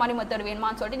பண்ணிக்கிறேன் அந்த மாதிரி மெத்தட்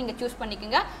வேணுமான்னு சொல்லிட்டு நீங்கள் சூஸ்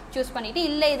பண்ணிக்கோங்க. சூஸ் பண்ணிவிட்டு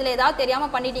இல்லை இதில் ஏதாவது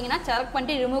தெரியாமல் பண்ணிட்டீங்கன்னா செலக்ட்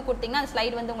பண்ணிட்டு ரிமூவ் கொடுத்தீங்கன்னா அந்த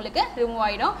ஸ்லைடு வந்து உங்களுக்கு ரிமூவ்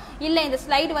ஆகிடும். இல்லை இந்த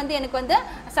ஸ்லைடு வந்து எனக்கு வந்து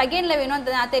செகண்டில் வேணும்,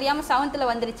 நான் தெரியாமல் 7th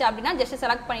வந்துருச்சு அப்படின்னா ஜஸ்ட்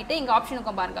செலக்ட் பண்ணிவிட்டு இங்கே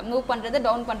ஆப்ஷனுக்கும் பாருங்கள் மூவ் பண்ணுறது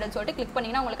டவுன் பண்ணுறது சொல்லிட்டு கிளிக்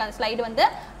பண்ணிங்கன்னா உங்களுக்கு அந்த ஸ்லைடு வந்து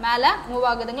மேலே மூவ்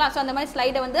ஆகுதுங்களா. ஸோ அந்த மாதிரி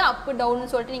ஸ்லைடை வந்து அப் டவுன்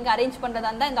சொல்லிட்டு நீங்கள் அரேஞ்ச்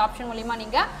பண்ணுறதா இருந்தால் இந்த ஆப்ஷன் மூலிமா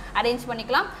நீங்கள் அரேஞ்ச்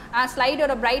பண்ணிக்கலாம்.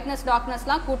 ஸ்லைடோட பிரைட்னஸ்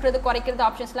டார்க்னஸ்லாம் கூட்டுறது குறைக்கிறது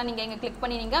ஆப்ஷன்ஸ்லாம் நீங்கள் இங்கே கிளிக்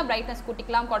பண்ணி நீங்கள் பிரைட்னஸ்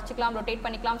கூட்டிக்கலாம், குறைச்சிக்கலாம், ரொட்டேட்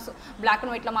பண்ணிக்கலாம், பிளாக்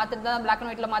அண்ட் ஒயிட்டில் மாற்றுறதா பிளாக்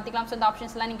அண்ட் ஒயிட்டில் மாற்றிக்கலாம். ஸோ இந்த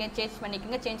ஆப்ஷன்ஸ்லாம் நீங்கள் சேஞ்ச்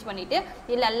பண்ணிக்கோங்க. சேஞ்ச் பண்ணிவிட்டு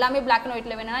இல்லை எல்லாமே பிளாக் அண்ட்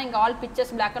ஒயிட்டில் வேணும்னா இங்கே ஆல்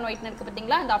பிக்சர்ஸ் பிளாக் அண்ட் ஒயிட்னு இருக்குது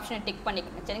பார்த்தீங்களா, இந்த ஆப்ஷனை டிக்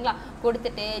பண்ணிக்கோங்க சரிங்களா.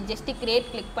 கொடுத்துட்டு ஜஸ்ட் கிரியேட்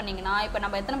கிளிக் பண்ணிங்கன்னா இப்போ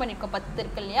நம்ம எத்தனை பண்ணியிருக்கோம் 10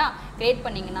 இருக்கு இல்லையா, கிரியேட்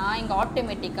பண்ணிங்கன்னா இங்கே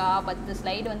ஆட்டோமேட்டிக்காக 10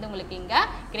 ஸ்லைடு வந்து உங்களுக்கு இங்கே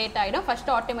கிரியேட் ஆகிடும்.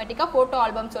 ஃபஸ்ட்டு ஆட்டோமேட்டிக்காக ஃபோட்டோ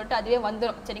ஆல்பம் சொல்லிட்டு அதுவே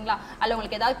வந்துடும் சரிங்களா. அதில்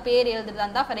உங்களுக்கு ஏதாவது பேர் எழுதுறதா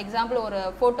இருந்தால் ஃபார் எக்ஸாம்பிள் ஒரு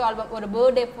ஃபோட்டோ ஆல்பம் ஒரு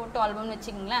பர்த்டே ஃபோட்டோ ஆல்பம்னு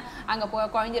வச்சுக்கோங்களேன், அங்கே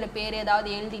குழந்தையோட பேர் ஏதாவது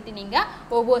எழுதிட்டு நீங்கள்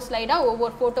ஒவ்வொரு ஸ்லைடாக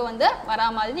ஒவ்வொரு ஃபோட்டோ வந்து வரா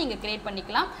மாதிரி நீங்கள் கிரியேட்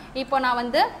பண்ணிக்கலாம். இப்போ நான்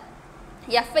வந்து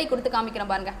FI கொடுத்து காமிக்கிறேன்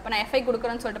பாருங்கள். இப்போ நான் FI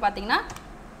கொடுக்குறேன்னு சொல்லிட்டு பார்த்தீங்கன்னா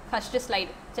ஃபஸ்ட்டு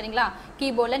ஸ்லைடு சரிங்களா,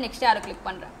 கீபோர்டில் நெக்ஸ்ட் யாரை கிளிக்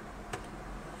பண்ணுறேன்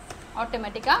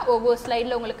ஆட்டோமேட்டிக்காக ஒவ்வொரு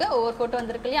ஸ்லைடில் உங்களுக்கு ஒவ்வொரு ஃபோட்டோ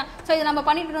வந்துருக்கு இல்லையா. ஸோ இது நம்ம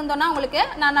பண்ணிட்டு இருந்தோம்னா உங்களுக்கு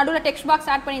நான் நடுவில் டெக்ஸ்ட்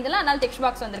பாக்ஸ் ஆட் பண்ணியிருந்தேன், அதனால டெக்ஸ்ட்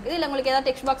பாக்ஸ் வந்துருக்கு. இல்லை உங்களுக்கு ஏதாவது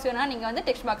டெக்ஸ்ட் பாக்ஸ் வேணும்னா நீங்கள் வந்து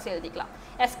டெக்ஸ்ட் பாக்ஸ் எழுதிக்கலாம்.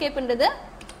 எஸ்கேப்ன்றது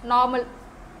நார்மல்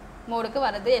மோடுக்கு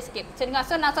வரது எஸ்கேப் சரிங்களா.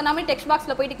 ஸோ நான் சொன்ன மாதிரி டெக்ஸ்ட்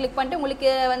பாக்ஸில் போயிட்டு கிளிக் பண்ணிட்டு உங்களுக்கு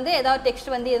வந்து ஏதாவது டெக்ஸ்ட்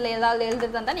வந்து இதில் ஏதாவது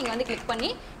எழுதுறதா இருந்தால் நீங்கள் வந்து கிளிக் பண்ணி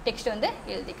டெக்ஸ்ட் வந்து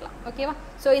எழுதிக்கலாம் ஓகேவா.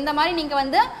 ஸோ இந்த மாதிரி நீங்கள்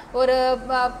வந்து ஒரு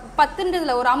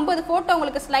 10 ஒரு 50 ஃபோட்டோ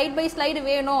உங்களுக்கு ஸ்லைட் பை ஸ்லைடு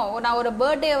வேணும், நான் ஒரு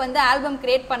பர்த்டே வந்து ஆல்பம்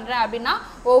கிரியேட் பண்ணுறேன் அப்படின்னா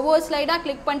ஒவ்வொரு ஸ்லைடாக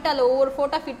கிளிக் பண்ணிட்டு அதில் ஒவ்வொரு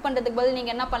ஃபோட்டோ ஃபிட் பண்ணுறதுக்கு பதில்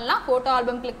நீங்கள் என்ன பண்ணலாம், ஃபோட்டோ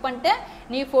ஆல்பம் கிளிக் பண்ணிட்டு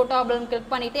நியூ ஃபோட்டோ ஆல்பம்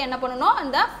கிளிக் பண்ணிவிட்டு என்ன பண்ணணும்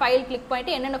அந்த ஃபைல் கிளிக்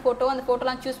பண்ணிவிட்டு என்னென்ன ஃபோட்டோ அந்த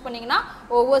ஃபோட்டோலாம் சூஸ் பண்ணிங்கன்னா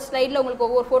ஒவ்வொரு ஸ்லைடில் உங்களுக்கு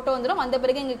ஒவ்வொரு ஃபோட்டோ வந்துடும். அந்த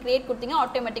பிறகு இங்கே கிரியேட் கொடுத்தீங்க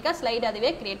ஆட்டோமேட்டிக்காக ஸ்லைடு அதுவே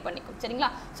கிரியேட் பண்ணிக்கும் சரிங்களா.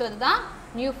 ஸோ இதுதான்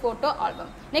நியூ ஃபோட்டோ ஆல்பம்.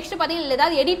 நெக்ஸ்ட் பார்த்தீங்கன்னா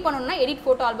ஏதாவது எடிட் பண்ணணும்னா எடிட்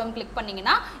ஃபோட்டோ ஆல்பம் கிளிக்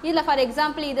பண்ணிங்கன்னா இதில் ஃபார்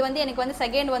எக்ஸாம்பிள் இது வந்து எனக்கு வந்து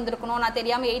செகண்ட் வந்திருக்கணும், நான்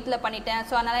தெரியாமல் 8th பண்ணிட்டேன்.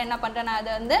 ஸோ அதனால் என்ன பண்ணுறேன், நான்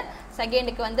அதை வந்து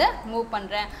செகண்டுக்கு வந்து மூவ்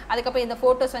பண்ணுறேன். அதுக்கப்புறம் இந்த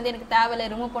ஃபோட்டோஸ் வந்து எனக்கு தேவையில்லை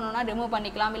ரிமூவ் பண்ணணும்னா ரிமூவ்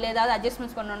பண்ணிக்கலாம், இல்லை ஏதாவது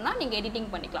அட்ஜஸ்ட்மெண்ட்ஸ் பண்ணணும்னா நீங்கள் எடிட்டிங்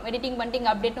பண்ணிக்கலாம். எடிட்டிங் பண்ணிட்டு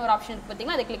இங்கே அப்டேட்னு ஒரு ஆப்ஷன் இருக்குது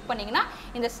பார்த்தீங்கன்னா அதை கிளிக் பண்ணிங்கன்னா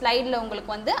இந்த ஸ்லைடில்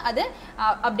உங்களுக்கு வந்து அது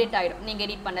அப்டேட் ஆகிடும் நீங்கள்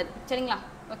எடிட் பண்ணது சரிங்களா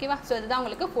ஓகேவா. ஸோ இதுதான்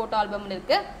உங்களுக்கு ஃபோட்டோ ஆல்பம்னு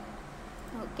இருக்குது.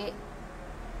 ஓகே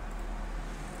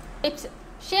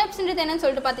ஷேப்ஸ்ன்றது என்னன்னு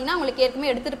சொல்லிட்டு பார்த்தீங்கன்னா உங்களுக்கு ஏற்கனவே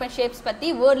எடுத்துருப்பேன் ஷேப்ஸ் பற்றி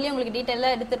வேர்ட்லேயே உங்களுக்கு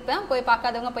டீட்டெயிலாக எடுத்துருப்பேன், போய்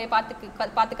பார்க்காதவங்க போய்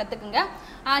பார்த்து கற்றுக்குங்க.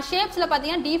 ஷேப்ஸில்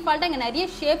பார்த்தீங்கன்னா டிஃபால்ட்டாக இங்கே நிறைய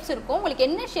ஷேப்ஸ் இருக்கும், உங்களுக்கு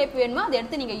என்ன ஷேப் வேணுமோ அதை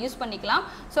எடுத்து நீங்கள் யூஸ் பண்ணிக்கலாம்.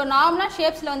 ஸோ நார்மலாக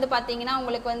ஷேப்ஸில் வந்து பார்த்தீங்கன்னா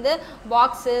உங்களுக்கு வந்து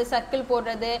பாக்ஸு சர்க்கிள்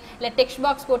போடுறது இல்லை டெக்ஸ்ட்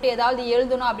பாக்ஸ் போட்டு ஏதாவது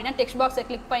எழுதணும் அப்படின்னா டெக்ஸ்ட் பாக்ஸை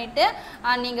கிளிக் பண்ணிவிட்டு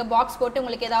நீங்கள் பாக்ஸ் போட்டு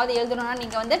உங்களுக்கு ஏதாவது எழுதணும்னா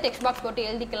நீங்கள் வந்து டெக்ஸ்ட் பாக்ஸ் போட்டு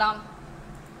எழுதிக்கலாம்.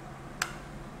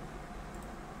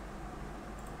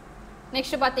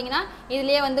 நெக்ஸ்ட் பார்த்தீங்கன்னா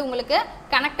இதுலேயே வந்து உங்களுக்கு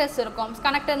கனெக்டர்ஸ் இருக்கும்.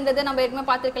 கனெக்டர்ன்றது நம்ம ஏற்கனவே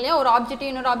பார்த்துருக்கோம் இல்லையா, ஒரு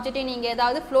ஆப்ஜெக்டையும் இன்னொரு ஆப்ஜெக்டையும் நீங்கள்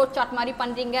ஏதாவது ஃப்ளோ சார்ட் மாதிரி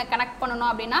பண்ணுறீங்க, கனெக்ட் பண்ணணும்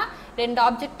அப்படின்னா ரெண்டு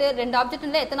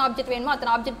ஆப்ஜெக்டில் எத்தனை ஆப்ஜெக்ட் வேணுமோ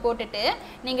அத்தனை ஆப்ஜெக்ட் போட்டுட்டு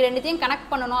நீங்கள் ரெண்டுத்தையும் கனெக்ட்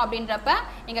பண்ணணும் அப்படின்றப்ப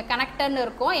இங்கே கனெக்டர்னு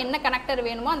இருக்கும். என்ன கனெக்டர்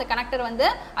வேணுமோ அந்த கனெக்டர் வந்து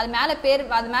அது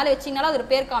மேலே வச்சிங்கனாலும் அது ஒரு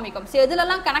பேர் காமிக்கும். ஸோ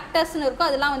எதுலலாம் கனெக்டர்ஸ்னு இருக்கும்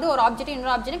அதெல்லாம் வந்து ஒரு ஆப்ஜெக்ட்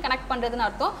இன்னொரு ஆப்ஜெக்ட் கனெக்ட் பண்ணுறதுன்னு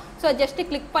அர்த்தம். ஸோ ஜஸ்ட்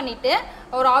கிளிக் பண்ணிவிட்டு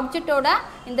ஒரு ஆப்ஜெக்டோட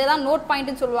இந்த தான் நோட்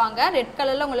பாயிண்ட்னு சொல்லுவாங்க, ரெட்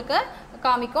கலரில் உங்களுக்கு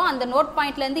காமிக்கும். அந்த நோட்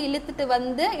பாயிண்ட்லேருந்து இழுத்துட்டு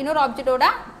வந்து இன்னொரு ஆப்ஜெக்டோட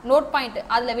நோட் பாயிண்ட்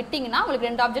அதில் விட்டிங்கன்னா உங்களுக்கு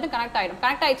ரெண்டு ஆப்ஜெக்டும் கனெக்ட் ஆகிடும்.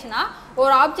 கனெக்ட் ஆயிடுச்சுன்னா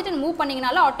ஒரு ஆப்ஜெக்ட் மூவ்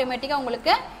பண்ணிங்கனாலும் ஆட்டோமேட்டிக்காக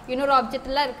உங்களுக்கு இன்னொரு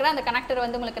ஆப்ஜெக்டில் இருக்கிற அந்த கனெக்டர்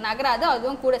வந்து உங்களுக்கு நகராது,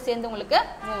 அதுவும் கூட சேர்ந்து உங்களுக்கு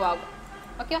மூவ் ஆகும்.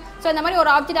 ஓகே, ஸோ இந்த மாதிரி ஒரு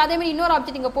ஆப்ஜெக்ட் அதேமாதிரி இன்னொரு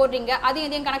ஆப்ஜெக்ட் இங்கே போடுறீங்க, அதையும்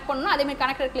இதையும் கனெக்ட் பண்ணணும், அதேமாதிரி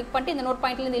கனெக்டர் கிளிக் பண்ணிட்டு இந்த நோட்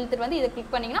பாயிண்ட்லேருந்து இழுத்துட்டு வந்து இதை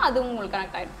கிளிக் பண்ணிங்கன்னா அதுவும் உங்களுக்கு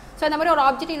கனெக்ட் ஆகிடும். ஸோ இந்த மாதிரி ஒரு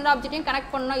ஆப்ஜெக்ட் இன்னொரு ஆப்ஜெக்டையும்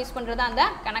கனெக்ட் பண்ணணும் யூஸ் பண்ணுறது அந்த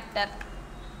கனெக்டர்.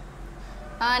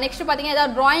 நெக்ஸ்ட் பார்த்தீங்கன்னா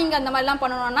ஏதாவது ட்ராயிங் அந்த மாதிரிலாம்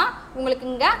பண்ணணும்னா உங்களுக்கு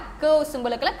இங்கே கர்வ்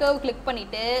சிம்பிளுக்குள்ள கர்வ் கிளிக்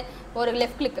பண்ணிவிட்டு ஒரு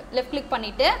லெஃப்ட் கிளிக்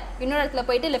பண்ணிவிட்டு இன்னொரு இடத்துல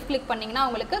போயிட்டு லெஃப்ட் கிளிக் பண்ணிங்கன்னா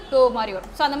உங்களுக்கு கர்வ் மாதிரி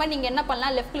வரும். ஸோ அந்த மாதிரி நீங்கள் என்ன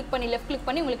பண்ணலாம், லெஃப்ட் கிளிக்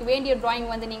பண்ணி உங்களுக்கு வேண்டிய ட்ராயிங்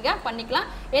வந்து நீங்கள் பண்ணிக்கலாம்.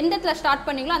 எந்த இடத்துல ஸ்டார்ட்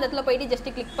பண்ணிங்களோ அந்த இடத்துல போயிட்டு ஜஸ்ட்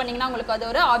கிளிக் பண்ணிங்கன்னா உங்களுக்கு அது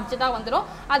ஒரு ஆப்ஜெக்டாக வந்துடும்.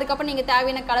 அதுக்கப்புறம் நீங்கள்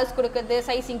தேவையான கலர்ஸ் கொடுக்குறது,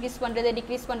 சைஸ் இன்க்ரீஸ் பண்ணுறது,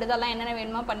 டிக்ரீஸ் பண்ணுறது எல்லாம் என்னென்ன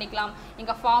வேணுமோ பண்ணிக்கலாம்.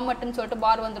 இங்கே ஃபார்மட்னு சொல்லிட்டு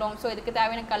பார் வந்துடும். ஸோ இதுக்கு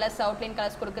தேவையான கலர்ஸ், அவுட்லைன்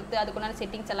கலர்ஸ் கொடுக்குறது, அதுக்குண்டான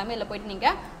செட்டிங்ஸ் எல்லாமே இதில் போயிட்டு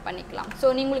நீங்கள் பண்ணிக்கலாம். ஸோ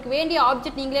உங்களுக்கு வேண்டிய ஆப்ஜெக்ட்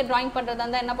நீங்களே ட்ராயிங் பண்ணுறதா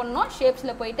இருந்தால் என்ன பண்ணணும்,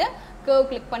 ஷேப்ஸில் போயிட்டு கர்வ்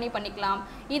கிளிக் பண்ணிக்கலாம்.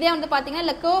 இதே வந்து பார்த்தீங்கன்னா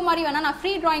இல்லை கர்வ் மாதிரி வேணால் நான்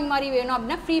ஃப்ரீ ட்ராயிங் மாதிரி வேணும்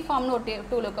அப்படின்னா ஃப்ரீ ஃபார்ம்னு ஒரு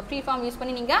டூல் இருக்குது. ஃப்ரீ ஃபார்ம் யூஸ்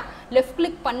பண்ணி நீங்கள் லெஃப்ட்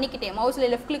கிளிக் பண்ணிக்கிட்டே மவுஸில்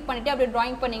லெஃப்ட் கிளிக் பண்ணிவிட்டு அப்படி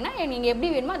ட்ராயிங் பண்ணிங்கன்னா நீங்கள் எப்படி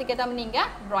வேணுமோ அதுக்கேற்ற மாதிரி நீங்கள்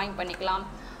ட்ராயிங் பண்ணிக்கலாம்.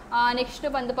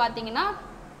 நெக்ஸ்ட்டு வந்து பார்த்தீங்கன்னா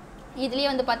இதுலேயே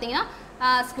வந்து பார்த்தீங்கன்னா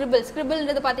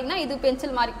ஸ்கிரிபிள்ன்றது பார்த்தீங்கன்னா இது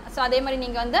பென்சில் மாதிரி. ஸோ அதே மாதிரி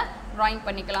நீங்கள் வந்து ட்ராயிங்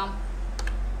பண்ணிக்கலாம்.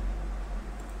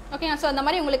 ஓகே, ஸோ அந்த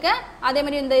மாதிரி உங்களுக்கு அதே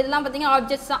மாதிரி இந்த இதெல்லாம் பார்த்தீங்கன்னா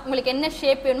ஆப்ஜெக்ட்ஸ் தான், உங்களுக்கு என்ன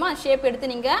ஷேப் வேணுமோ அந்த ஷேப்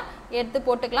எடுத்து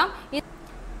போட்டுக்கலாம்.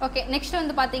 ஓகே, நெக்ஸ்ட்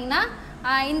வந்து பார்த்தீங்கன்னா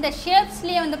இந்த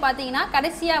ஷேப்ஸ்லேயே வந்து பார்த்தீங்கன்னா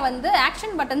கடைசியாக வந்து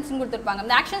ஆக்ஷன் பட்டன்ஸ்னு கொடுத்துருப்பாங்க.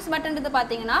 இந்த ஆக்ஷன்ஸ் பட்டன்றது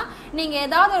பார்த்தீங்கன்னா நீங்கள்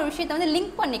ஏதாவது ஒரு விஷயத்தை வந்து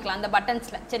லிங்க் பண்ணிக்கலாம் அந்த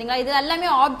பட்டன்ஸில், சரிங்களா. இது எல்லாமே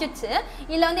ஆப்ஜெக்ட்ஸு,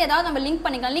 இதில் வந்து ஏதாவது நம்ம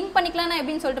லிங்க் பண்ணிக்கலாம்னா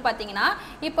எப்படின்னு சொல்லிட்டு பார்த்தீங்கன்னா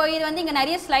இப்போ இது வந்து இங்கே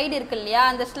நிறைய ஸ்லைடு இருக்கு இல்லையா,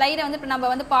 அந்த ஸ்லைடை வந்து இப்போ நம்ம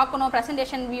வந்து பார்க்கணும்,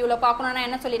 ப்ரெசன்டேஷன் வியூவில் பார்க்கணும்னா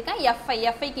என்ன சொல்லியிருக்கேன்,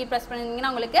 எஃப்ஐ கீ ப்ரெஸ்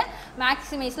பண்ணிங்கன்னா உங்களுக்கு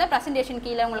மேக்ஸிமைஸில் ப்ரெசன்டேஷன்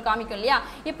கீழே உங்களுக்கு காமிக்கும் இல்லையா.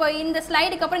 இப்போ இந்த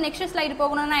ஸ்லைடுக்கு அப்புறம் நெக்ஸ்ட் ஸ்லைடு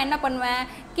போகணும்னா என்ன பண்ணுவேன்,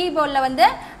 கீபோர்டில் வந்து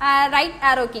ரைட்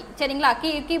ஆரோ கீ, சரிங்களா,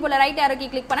 கீபோர்டில் ரைட் கீ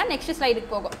கிளிக் பண்ணா நெக்ஸ்ட் ஸ்லைடுக்கு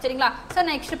போகும், சரிங்களா. ஸோ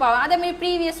நெக்ஸ்ட் பாவம் அதே மாதிரி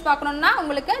ப்ரீவியஸ் பார்க்கணும்னா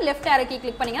உங்களுக்கு லெஃப்ட் ஆரோ கீ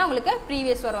கிளிக் பண்ணீங்கன்னா உங்களுக்கு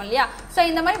ப்ரீவியஸ் வரும் இல்லையா. ஸோ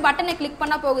இந்த மாதிரி பட்டனை கிளிக்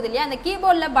பண்ணா போகுது இல்லையா. அந்த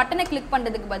கீபோர்டில் பட்டனை கிளிக்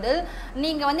பண்ணுறதுக்கு பதில்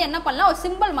நீங்கள் வந்து என்ன பண்ணலாம், ஒரு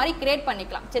சிம்பிள் மாதிரி கிரியேட்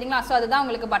பண்ணிக்கலாம், சரிங்களா. ஸோ அதுதான்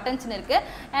உங்களுக்கு பட்டன்ஸ்னு இருக்கு.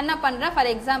 என்ன பண்ணுறேன்,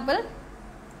 ஃபார் எக்ஸாம்பிள்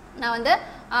நான் வந்து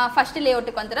ஃபர்ஸ்ட்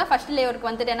லேஅவுட்டுக்கு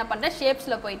வந்துட்டு என்ன பண்ணுறேன்,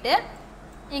 ஷேப்ஸில் போயிட்டு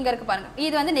இங்கே இருக்கு பாருங்கள்,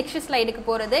 இது வந்து நெக்ஸ்ட் ஸ்லைடுக்கு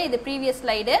போகிறது, இது ப்ரீவியஸ்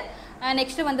ஸ்லைடு.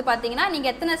 நெக்ஸ்ட்டு வந்து பார்த்தீங்கன்னா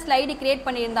நீங்கள் எத்தனை ஸ்லைடு கிரியேட்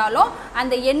பண்ணியிருந்தாலும்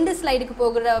அந்த எண்டு ஸ்லைடுக்கு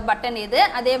போகிற பட்டன் இது.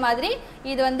 அதே மாதிரி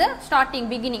இது வந்து ஸ்டார்டிங்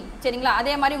பிகினிங், சரிங்களா.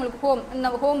 அதே மாதிரி உங்களுக்கு இந்த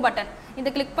ஹோம் பட்டன் இந்த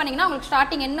கிளிக் பண்ணிங்கன்னா உங்களுக்கு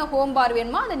ஸ்டார்டிங் என்ன ஹோம் பார்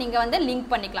வேணுமோ அதை நீங்கள் வந்து லிங்க்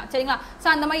பண்ணிக்கலாம், சரிங்களா. ஸோ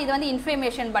அந்த மாதிரி இது வந்து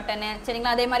இன்ஃபர்மேஷன் பட்டனு,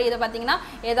 சரிங்களா. அதே மாதிரி இதை பார்த்தீங்கன்னா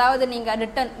ஏதாவது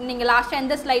நீங்கள் லாஸ்ட்டாக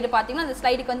எந்த ஸ்லைடு பார்த்தீங்கன்னா அந்த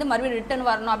ஸ்லைடுக்கு வந்து மறுபடியும் ரிட்டர்ன்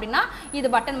வரணும் அப்படின்னா இது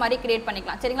பட்டன் மாதிரி கிரியேட்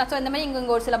பண்ணிக்கலாம், சரிங்களா. ஸோ இந்த மாதிரி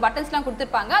இங்கே ஒரு சில பட்டன்ஸ்லாம்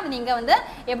கொடுத்துருப்பாங்க, அது நீங்கள் வந்து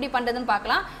எப்படி பண்ணுறதுன்னு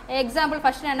பார்க்கலாம். எக்ஸாம்பிள்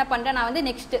ஃபர்ஸ்ட் நான் என்ன பண்ணுறேன், நான் வந்து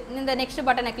நெக்ஸ்ட்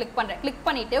பட்டனை கிளிக்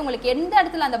பண்ணிவிட்டு உங்களுக்கு எந்த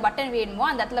இடத்துல அந்த பட்டன் வேணுமோ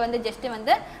அந்த இடத்துல வந்து ஜஸ்ட்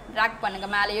வந்து ட்ராக்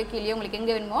பண்ணுங்கள், மேலேயோ கீழேயோ உங்களுக்கு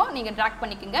எங்கே வேணுமோ நீங்கள் ட்ராக்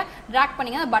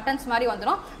பண்ணிங்கன்னா பட்டன்ஸ் மாதிரி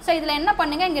வந்துடும். ஸோ இதில் என்ன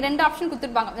பண்ணுங்க, இங்கே ரெண்டு ஆப்ஷன்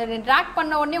கொடுத்துருப்பாங்க. ட்ராக்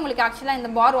பண்ண உடனே உங்களுக்கு ஆக்சுவலாக இந்த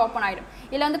பார் ஓப்பன் ஆகிடும்.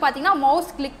 இதில் வந்து பார்த்தீங்கன்னா மவுஸ்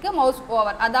கிளிக்கு, மவுஸ்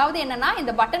ஓவர். அதாவது என்னன்னா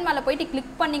இந்த பட்டன் மேலே போயிட்டு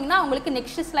கிளிக் பண்ணிங்கன்னா உங்களுக்கு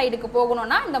நெக்ஸ்ட் ஸ்லைடுக்கு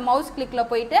போகணும்னா இந்த மவுஸ் கிளிக்கில்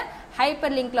போயிட்டு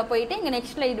ஹைப்பர் லிங்க்ல போயிட்டு இங்கே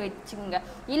நெக்ஸ்ட் ஸ்லைடு வச்சுக்கோங்க.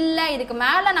 இல்லை இதுக்கு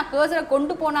மேலே நான் கர்சரை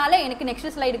கொண்டு போனாலே எனக்கு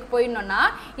நெக்ஸ்ட் ஸ்லைடுக்கு போயிடணும்னா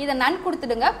இதை நன்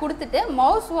கொடுத்துட்டு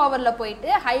மவுஸ் ஓவரில் போயிட்டு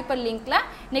ஹைப்பர் லிங்க்ல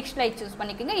நெக்ஸ்ட் ஸ்லைட் சூஸ்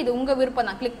பண்ணிக்கோங்க. இது உங்கள் விருப்பம்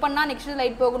தான். கிளிக் பண்ணால் நெக்ஸ்ட்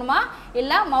ஸ்லைடு போகணுமா,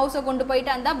 இல்லை மவுஸை கொண்டு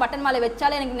போயிட்டு அந்த பட்டன் மேலே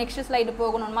வச்சாலே எனக்கு நெக்ஸ்ட் ஸ்லைடு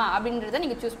போகணுமா அப்படின்றத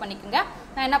நீங்கள் சூஸ் பண்ணிக்கோங்க.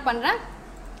 நான் என்ன பண்ணுறேன்,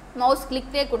 மவுஸ்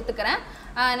கிளிக்லேயே கொடுத்துக்கிறேன்.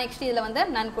 நெக்ஸ்ட் இதில் வந்து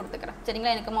நான் கொடுத்துக்கிறேன்,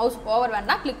 சரிங்களா. எனக்கு மவுஸ் ஓவர்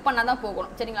வேண்டாம், கிளிக் பண்ணால் தான்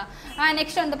போகணும், சரிங்களா.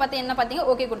 நெக்ஸ்ட் வந்து பார்த்தீங்க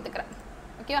ஓகே கொடுத்துக்கிறேன்,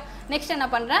 ஓகேவா. நெக்ஸ்ட் என்ன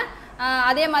பண்ணுறேன்,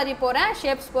 அதே மாதிரி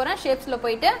ஷேப்ஸில்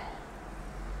போயிட்டு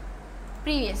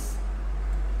ப்ரீவியஸ்,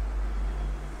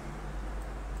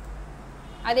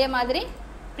 அதே மாதிரி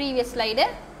ப்ரீவியஸ் ஸ்லைடு,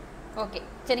 ஓகே,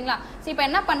 சரிங்களா. ஸோ இப்போ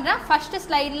என்ன பண்ணுறேன், ஃபர்ஸ்ட்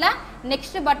ஸ்லைடில்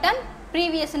நெக்ஸ்ட் பட்டன்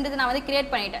ப்ரீவியஸ்ன்றது நான் வந்து கிரியேட்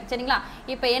பண்ணிட்டேன், சரிங்களா.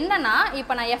 இப்போ என்னன்னா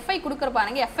இப்போ நான் எஃப்ஐ கொடுக்குற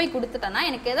பாருங்க, எஃப்ஐ கொடுத்துட்டேன்னா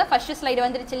எனக்கு ஏதோ ஃபர்ஸ்ட் ஸ்லைடு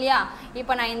வந்துருச்சு இல்லையா.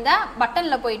 இப்போ நான் இந்த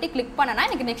பட்டனில் போயிட்டு கிளிக் பண்ணேன்னா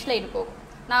எனக்கு நெக்ஸ்ட் ஸ்லைடு போகும்.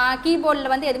 நான்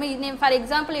கீபோர்டில் வந்து எதுவுமே ஃபார்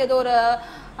எக்ஸாம்பிள் ஏதோ ஒரு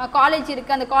காலேஜ்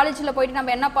இருக்குது, அந்த காலேஜில் போயிட்டு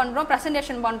நம்ம என்ன பண்ணுறோம்,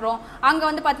 ப்ரெசன்டேஷன் பண்ணுறோம். அங்கே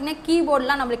வந்து பார்த்தீங்கன்னா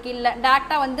கீபோர்டெலாம் நம்மளுக்கு இல்லை,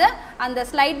 டேரெக்டாக வந்து அந்த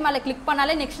ஸ்லைட் மேலே கிளிக்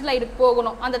பண்ணாலே நெக்ஸ்ட் ஸ்லைடுக்கு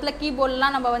போகணும். அந்த இடத்துல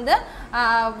கீபோர்டெலாம் நம்ம வந்து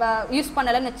யூஸ்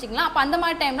பண்ணலைன்னு வச்சுக்கலாம். அப்போ அந்த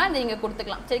மாதிரி டைம்லாம் இந்த நீங்கள்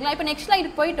கொடுத்துக்கலாம். சரிங்களா? இப்போ நெக்ஸ்ட்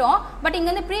ஸ்லைடுக்கு போயிட்டோம், பட்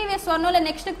இங்கே வந்து ப்ரீவியஸ் வரணும் இல்லை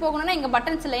நெக்ஸ்ட்டுக்கு போகணும்னா இங்கே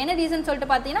பட்டன்ஸ் இல்லை. என்ன ரீசன்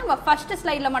சொல்லிட்டு பார்த்தீங்கன்னா நம்ம ஃபஸ்ட்டு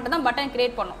ஸ்லைடில் மட்டும் தான் பட்டன்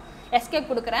கிரியேட் பண்ணோம். எஸ்கேப்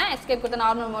கொடுக்குறேன், எஸ்கேப் கொடுத்து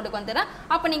நார்மல் மோடுக்கு வந்துடுறேன்.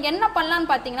 அப்போ நீங்கள் என்ன பண்ணலான்னு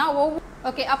பார்த்தீங்கன்னா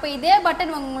ஓகே, அப்போ இதே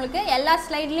பட்டன் உங்களுக்கு எல்லா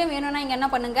ஸ்லைட்லேயும் வேணும்னா இங்கே என்ன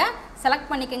பண்ணுங்கள், செலக்ட்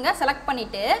பண்ணிக்கோங்க. செலக்ட்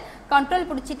பண்ணிவிட்டு கண்ட்ரோல்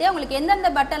பிடிச்சிட்டு உங்களுக்கு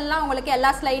எந்தெந்த பட்டன்லாம் உங்களுக்கு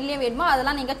எல்லா ஸ்லைட்லேயும் வேணுமோ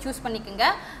அதெல்லாம் நீங்கள் சூஸ்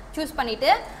பண்ணிக்கோங்க. சூஸ்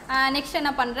பண்ணிவிட்டு நெக்ஸ்ட்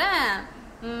என்ன பண்ணுறேன்,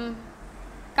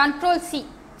 கண்ட்ரோல் சி.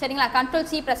 சரிங்களா? கண்ட்ரோல்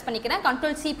சி ப்ரெஸ் பண்ணிக்கிறேன்.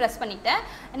 கண்ட்ரோல் சி ப்ரெஸ் பண்ணிவிட்டேன்.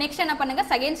 நெக்ஸ்ட் என்ன பண்ணுங்கள்,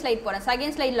 செகண்ட் ஸ்லைட் போகிறேன்.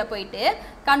 செகண்ட் ஸ்லைடில் போயிட்டு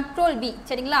கண்ட்ரோல் பி.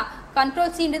 சரிங்களா?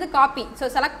 Control சின்றது copy. ஸோ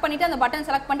செலக்ட் பண்ணிவிட்டு அந்த பட்டன்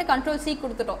செலக்ட் பண்ணிட்டு கண்ட்ரோல் சி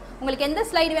கொடுத்துட்டோம். உங்களுக்கு எந்த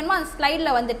ஸ்லைடு வேணுமோ அந்த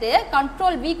ஸ்லைடில் வந்துட்டு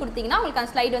கண்ட்ரோல் வி கொடுத்தீங்கன்னா உங்களுக்கு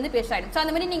அந்த ஸ்லைடு வந்து பேஸ்ட் ஆகிடும். ஸோ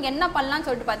அந்த மாதிரி நீங்கள் என்ன பண்ணலாம்னு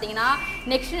சொல்லிட்டு பார்த்தீங்கன்னா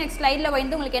நெக்ஸ்ட் ஸ்லைடில்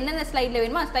வந்து உங்களுக்கு என்னென்ன ஸ்லைடில்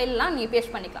வேணுமோ அந்த ஸ்லைடெலாம் நீங்கள்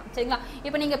பேஸ்ட் பண்ணிக்கலாம். சரிங்களா?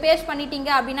 இப்போ நீங்கள் பேஸ்ட்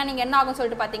பண்ணிட்டீங்க அப்படின்னா நீங்கள் என்ன ஆகும்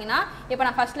சொல்லிட்டு பார்த்தீங்கன்னா இப்போ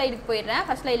நான் ஃபஸ்ட் ஸ்லைடுக்கு போயிடுறேன்.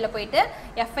 ஃபஸ்ட் ஸ்லைடில் போயிட்டு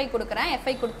எஃப்ஐ கொடுக்குறேன்.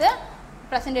 எஃப்ஐ கொடுத்து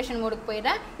ப்ரெசன்டேஷன் மோடுக்கு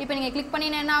போயிடுறேன். இப்போ நீங்கள் கிளிக்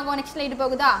பண்ணினா என்ன ஆகும், நெக்ஸ்ட் ஸ்லைடு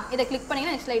போகுதா, இதை கிளிக்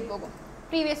பண்ணிங்கன்னா நெக்ஸ்ட் ஸ்லைடு போகும்.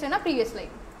 ப்ரீவியஸ் வேணால் ப்ரீவியஸ்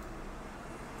ஸ்லைடு.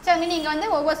 சரி, நீங்கள்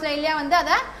வந்து ஒவ்வொரு ஸ்லைட்லேயே வந்து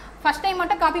அதை ஃபஸ்ட் டைம்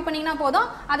மட்டும் காப்பி பண்ணிங்கன்னா போதும்.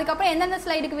 அதுக்கப்புறம் எந்தெந்த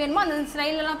ஸ்லைடுக்கு வேணுமோ அந்த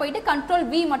ஸ்லைட்லலாம் போயிட்டு கண்ட்ரோல்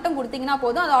வி மட்டும் கொடுத்தீங்கன்னா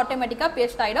போதும், அது ஆட்டோமேட்டிக்காக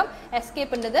பேஸ்ட் ஆகிடும்.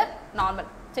 எஸ்கேப்ன்றது நார்மல்.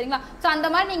 சரிங்களா? ஸோ அந்த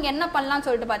மாதிரி நீங்கள் என்ன பண்ணலாம்னு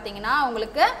சொல்லிட்டு பார்த்தீங்கன்னா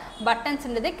உங்களுக்கு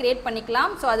பட்டன்ஸ்ன்றது கிரியேட்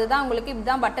பண்ணிக்கலாம். ஸோ அதுதான் உங்களுக்கு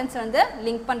இதுதான் பட்டன்ஸ் வந்து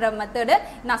லிங்க் பண்ணுற மெத்தடு.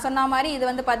 நான் சொன்ன மாதிரி இது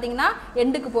வந்து பார்த்தீங்கன்னா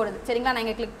எண்டுக்கு போகிறது. சரிங்களா? நான்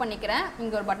இங்கே கிளிக் பண்ணிக்கிறேன்.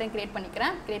 இங்கே ஒரு பட்டன் கிரியேட்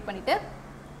பண்ணிக்கிறேன். கிரியேட் பண்ணிவிட்டு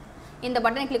இந்த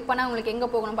பட்டனை கிளிக் பண்ணால் உங்களுக்கு எங்கே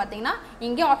போகணும் பார்த்தீங்கன்னா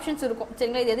இங்கே ஆப்ஷன்ஸ் இருக்கும்.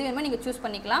 சரிங்களா? இது எது வேணுமோ நீங்கள் சூஸ்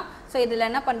பண்ணிக்கலாம். ஸோ இதில்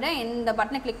என்ன பண்ணுறேன், இந்த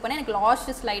பட்டனை கிளிக் பண்ணி எனக்கு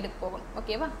லாஸ்ட் ஸ்லைடுக்கு போகணும்.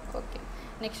 ஓகேவா? ஓகே.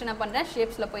 நெக்ஸ்ட் என்ன பண்ணுறேன்,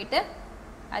 ஷேப்ஸில் போயிட்டு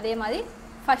அதே மாதிரி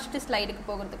ஃபஸ்ட்டு ஸ்லைடுக்கு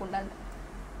போகிறதுக்கு உண்டாது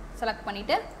செலக்ட்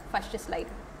பண்ணிவிட்டு ஃபஸ்ட்டு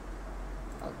ஸ்லைடு.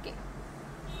 ஓகே,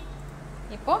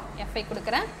 இப்போது எஃப்ஐ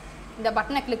கொடுக்குறேன். இந்த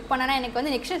பட்டனை கிளிக் பண்ணனா எனக்கு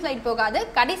வந்து நெக்ஸ்ட் ஸ்லைடு போகாது,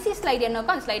 கடைசி ஸ்லைடு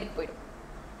என்னக்கோ அந்த ஸ்லைடுக்கு போயிடும்.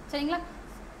 சரிங்களா?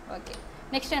 ஓகே.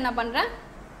 நெக்ஸ்ட் என்ன பண்ணுறேன்,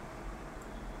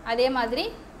 அதே மாதிரி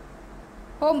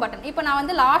ஹோம் பட்டன். இப்போ நான்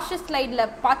வந்து லாஸ்ட் ஸ்லைடில்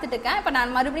பார்த்துட்டு இருக்கேன். இப்போ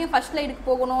நான் மறுபடியும் ஃபஸ்ட் ஸ்லைடுக்கு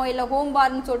போகணும் இல்லை ஹோம்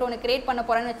பார்னு சொல்லிட்டு ஒன்று கிரியேட் பண்ண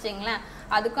போகிறேன்னு வச்சுங்களேன்.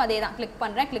 அதுக்கும் அதே தான் கிளிக்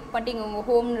பண்ணுறேன். கிளிக் பண்ணிட்டு இங்கே உங்கள்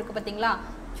ஹோம்னு இருக்குது பார்த்தீங்களா,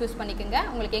 சூஸ் பண்ணிக்கோங்க.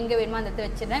 உங்களுக்கு எங்கே வேணுமோ அந்த இடத்த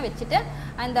வச்சுருந்தேன். வச்சுட்டு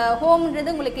அந்த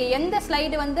ஹோம்ன்றது உங்களுக்கு எந்த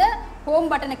ஸ்லைடு வந்து ஹோம்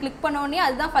பட்டனை கிளிக் பண்ணோடனே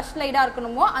அதுதான் ஃபஸ்ட் ஸ்லைடாக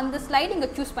இருக்கணுமோ அந்த ஸ்லைடு இங்கே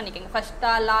சூஸ் பண்ணிக்கோங்க.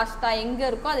 ஃபஸ்ட்டாக லாஸ்ட்டாக எங்கே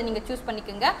இருக்கோ அதை நீங்கள் சூஸ்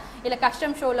பண்ணிக்கோங்க. இல்லை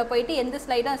கஸ்டம் ஷோவில் போயிட்டு எந்த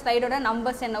ஸ்லைடோ அந்த ஸ்லைடோட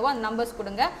நம்பர்ஸ் என்னவோ அந்த நம்பர்ஸ்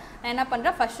கொடுங்க. நான் என்ன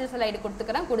பண்ணுறேன், ஃபஸ்ட்டு ஸ்லைடு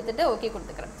கொடுத்துக்கிறேன். கொடுத்துட்டு ஓகே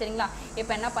கொடுத்துக்கிறேன். சரிங்களா?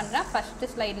 இப்போ என்ன பண்ணுறேன்,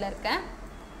 ஃபஸ்ட்டு ஸ்லைடில் இருக்கேன்.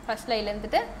 ஃபஸ்ட் ஸ்லைடில்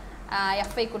இருந்துட்டு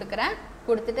எஃப்ஐ கொடுக்குறேன்.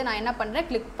 கொடுத்துட்டு நான் என்ன பண்ணுறேன்,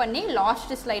 கிளிக் பண்ணி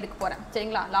லாஸ்ட் ஸ்லைடுக்கு போகிறேன்.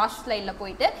 சரிங்களா? லாஸ்ட் ஸ்லைடில்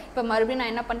போயிட்டு இப்போ மறுபடியும்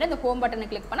நான் என்ன பண்ணுறேன், இந்த ஹோம் பட்டனை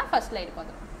கிளிக் பண்ணால் ஃபஸ்ட் ஸ்லைடுக்கு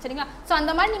வந்துடும். சரிங்களா? ஸோ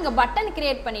அந்த மாதிரி நீங்கள் பட்டன்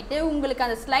கிரியேட் பண்ணிவிட்டு உங்களுக்கு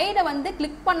அந்த ஸ்லைடை வந்து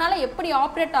கிளிக் பண்ணாலும் எப்படி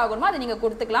ஆப்ரேட் ஆகணுமோ அதை நீங்கள்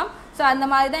கொடுத்துக்கலாம். ஸோ அந்த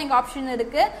மாதிரி தான் எங்கள் ஆப்ஷன்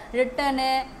இருக்குது,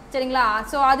 ரிட்டர்னு. சரிங்களா?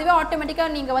 ஸோ அதுவே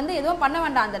ஆட்டோமேட்டிக்காக நீங்கள் வந்து எதுவும் பண்ண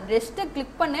வேண்டாம், அந்த ரெஸ்ட்டு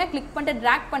கிளிக் பண்ணிட்டு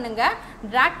ட்ராக் பண்ணுங்கள்.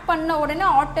 ட்ராக் பண்ண உடனே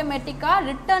ஆட்டோமேட்டிக்காக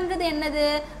ரிட்டர்ன்றது என்னது,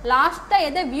 லாஸ்ட்டாக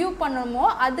எதை வியூ பண்ணணுமோ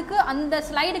அதுக்கு அந்த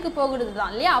ஸ்லைடுக்கு போகிறது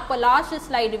தான் இல்லையா? அப்போ லாஸ்ட்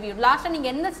ஸ்லைடு வியூ, லாஸ்ட்டாக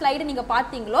நீங்கள் எந்த ஸ்லைடு நீங்கள்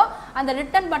பார்த்தீங்களோ அந்த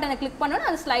ரிட்டர்ன் பட்டனை கிளிக் பண்ணணும்,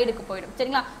 அந்த ஸ்லைடுக்கு போயிடும்.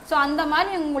 சரிங்களா? ஸோ அந்த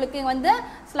மாதிரி உங்களுக்கு வந்து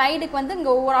ஸ்லைடுக்கு வந்து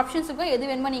இங்கே ஒவ்வொரு ஆப்ஷன்ஸுக்கும் எது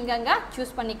வேணுமோ நீங்கள் அங்கே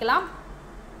சூஸ் பண்ணிக்கலாம்.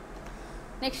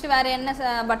 நெக்ஸ்ட் வேறு என்ன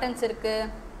பட்டன்ஸ் இருக்குது,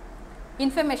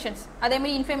 இன்ஃபர்மேஷன்ஸ்.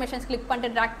 அதேமாதிரி இன்ஃபர்மேஷன்ஸ் கிளிக்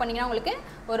பண்ணிட்டு ட்ராக் பண்ணிங்கன்னா உங்களுக்கு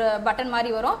ஒரு பட்டன் மாதிரி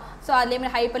வரும். ஸோ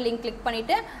அதேமாதிரி ஹைப்பர் லிங்க் கிளிக்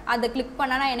பண்ணிவிட்டு அதை கிளிக்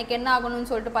பண்ணனா எனக்கு என்ன ஆகணும்னு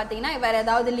சொல்லிட்டு பார்த்தீங்கன்னா வேறு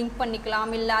ஏதாவது லிங்க்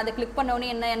பண்ணிக்கலாம். இல்லை அதை கிளிக்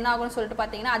பண்ணோடனே என்ன ஆகும்னு சொல்லிட்டு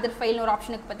பார்த்தீங்கன்னா அதர் ஃபைல்னு ஒரு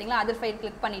ஆப்ஷனுக்கு பார்த்தீங்கன்னா அதர் ஃபைல்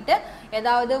கிளிக் பண்ணிவிட்டு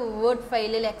ஏதாவது வேர்ட்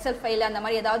ஃபைல் இல்லை எக்ஸல் ஃபைல் அந்த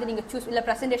மாதிரி ஏதாவது நீங்கள் சூஸ், இல்லை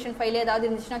ப்ரெசன்டேஷன் ஃபைல் ஏதாவது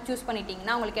இருந்துச்சுன்னா சூஸ்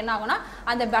பண்ணிட்டீங்கன்னா உங்களுக்கு என்ன ஆகும்னா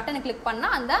அந்த பட்டனை கிளிக்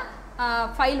பண்ணால் அந்த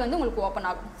ஃபைல் வந்து உங்களுக்கு ஓப்பன்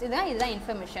ஆகும். இதுதான்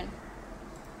இன்ஃபர்மேஷன்.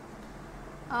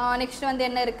 நெக்ஸ்ட் வந்து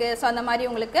என்ன இருக்குது, ஸோ அந்த மாதிரி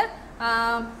உங்களுக்கு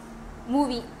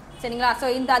மூவி. சரிங்களா? ஸோ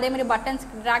இந்த அதேமாதிரி பட்டன்ஸ்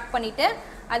ட்ராக் பண்ணிவிட்டு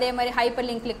அதே மாதிரி ஹைப்பர்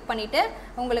லிங்க் கிளிக் பண்ணிவிட்டு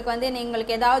உங்களுக்கு வந்து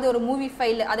உங்களுக்கு ஏதாவது ஒரு மூவி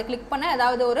ஃபைல் அதை கிளிக் பண்ணால்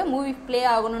ஏதாவது ஒரு மூவி ப்ளே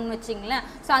ஆகணும்னு வச்சிங்களேன்.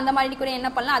 ஸோ அந்த மாதிரி கூட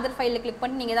என்ன பண்ணலாம், அதர் ஃபைலில் கிளிக்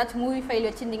பண்ணி நீங்கள் ஏதாச்சும் மூவி ஃபைல்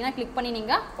வச்சுருந்தீங்கன்னா கிளிக் பண்ணி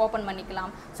நீங்கள் ஓப்பன்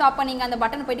பண்ணிக்கலாம். ஸோ அப்போ நீங்கள் அந்த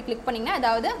பட்டன் போய்ட்டு கிளிக் பண்ணிங்கன்னா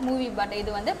ஏதாவது மூவி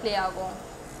இது வந்து ப்ளே ஆகும்.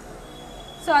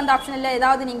 ஸோ அந்த ஆப்ஷனில்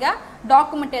ஏதாவது நீங்கள்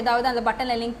டாக்குமெண்ட் ஏதாவது அந்த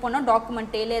பட்டனில் லிங்க் பண்ணோம்,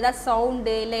 டாக்குமெண்ட்டு இல்லை ஏதாவது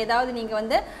சவுண்டு இல்லை ஏதாவது நீங்கள்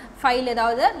வந்து ஃபைல்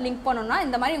ஏதாவது லிங்க் பண்ணணும்னா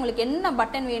இந்த மாதிரி உங்களுக்கு என்ன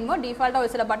பட்டன் வேணுமோ டிஃபால்ட்டாக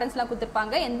ஒரு சில பட்டன்ஸ்லாம்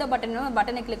கொடுத்துருப்பாங்க. எந்த பட்டன் வேணுமோ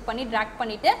பட்டனை கிளிக் பண்ணி ட்ராக்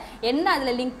பண்ணிவிட்டு என்ன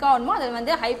அதில் லிங்க் ஆகணுமோ அதை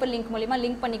வந்து ஹைப்பர் லிங்க் மூலிமா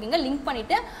லிங்க் பண்ணிக்கோங்க. லிங்க்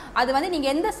பண்ணிவிட்டு அது வந்து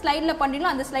நீங்கள் எந்த ஸ்லைடில்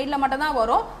பண்ணுறீங்களோ அந்த ஸ்லைடில் மட்டும் தான்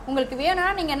வரும். உங்களுக்கு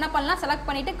வேணும்னா நீங்கள் என்ன பண்ணலாம், செலக்ட்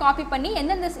பண்ணிவிட்டு காப்பி பண்ணி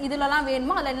எந்தெந்த இதிலலாம்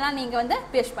வேணுமோ அதெல்லாம் நீங்கள் வந்து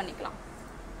பேஸ்ட் பண்ணிக்கலாம்.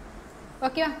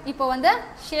 ஓகேவா? இப்போ வந்து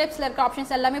ஷேப்ஸில் இருக்க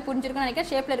ஆப்ஷன்ஸ் எல்லாமே புரிஞ்சிருக்குன்னு நினைக்கிறேன்.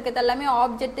 ஷேப்பில் இருக்கிறது எல்லாமே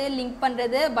ஆப்ஜெக்ட், லிங்க்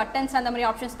பண்ணுறது, பட்டன்ஸ் அந்த மாதிரி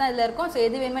ஆப்ஷன்ஸ் தான் இதில் இருக்கும். ஸோ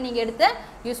எது வேணுமோ நீங்கள் எடுத்து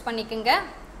யூஸ் பண்ணிக்கோங்க.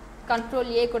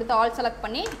 Ctrl+A கொடுத்து ஆல் செலக்ட்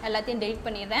பண்ணி எல்லாத்தையும் டெலிட்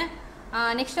பண்ணிடுறேன்.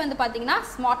 நெக்ஸ்ட் வந்து பார்த்தீங்கன்னா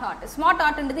ஸ்மார்ட் ஆர்ட். ஸ்மார்ட்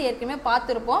ஆர்ட்ன்றது ஏற்கனவே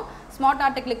பார்த்துருப்போம். ஸ்மார்ட்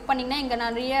ஆர்ட்டை கிளிக் பண்ணிங்கன்னா இங்கே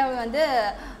நிறைய வந்து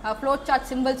ஃப்ளோ சார்ட்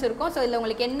சிம்பிள்ஸ் இருக்கும். ஸோ இதில்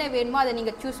உங்களுக்கு என்ன வேணுமோ அதை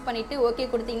நீங்கள் சூஸ் பண்ணிவிட்டு ஓகே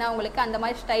கொடுத்தீங்கன்னா உங்களுக்கு அந்த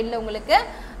மாதிரி ஸ்டைலில் உங்களுக்கு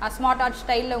ஸ்மார்ட் ஆர்ட்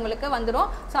ஸ்டைலில் உங்களுக்கு வந்துடும்.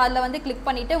 ஸோ அதில் வந்து கிளிக்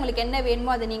பண்ணிவிட்டு உங்களுக்கு என்ன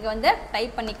வேணுமோ அதை நீங்கள் வந்து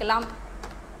டைப் பண்ணிக்கலாம்.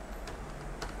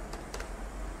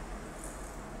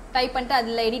 டைப் பண்ணிட்டு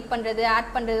அதில் எடிட் பண்ணுறது, ஆட்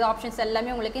பண்ணுறது ஆப்ஷன்ஸ்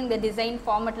எல்லாமே உங்களுக்கு இந்த டிசைன்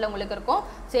ஃபார்மெட்டில் உங்களுக்கு இருக்கும்.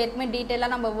 ஸோ ஏற்கனவே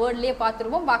டீட்டெயிலாக நம்ம வேர்ட்லேயே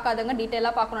பார்த்துருவோம். பார்க்காதவங்க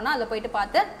டீட்டெயிலாக பார்க்கணுன்னா அதில் போய்ட்டு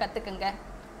பார்த்து கற்றுக்குங்க.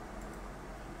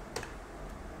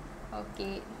 ஓகே,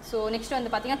 ஸோ நெக்ஸ்ட்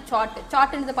வந்து பார்த்தீங்கன்னா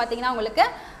சார்ட்ன்றது பார்த்தீங்கன்னா உங்களுக்கு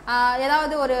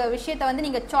ஏதாவது ஒரு விஷயத்தை வந்து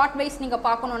நீங்கள் சார்ட் வைஸ் நீங்கள்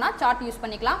பார்க்கணுன்னா சார்ட் யூஸ்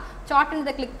பண்ணிக்கலாம்.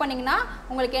 சார்ட்ன்றதை கிளிக் பண்ணிங்கன்னா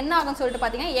உங்களுக்கு என்ன ஆகும்னு சொல்லிட்டு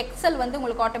பார்த்தீங்கன்னா எக்ஸல் வந்து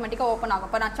உங்களுக்கு ஆட்டோமேட்டிக்காக ஓப்பன் ஆகும்.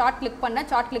 இப்போ நான் சார்ட் கிளிக் பண்ணேன்.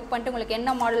 சார்ட் கிளிக் பண்ணிட்டு உங்களுக்கு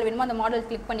என்ன மாடல் வேணுமோ அந்த மாடல்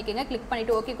கிளிக் பண்ணிக்கோங்க. கிளிக்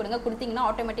பண்ணிவிட்டு ஓகே கொடுங்க. கொடுத்தீங்கன்னா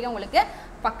ஆட்டோமேட்டிக்காக உங்களுக்கு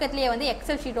பக்கத்துலேயே வந்து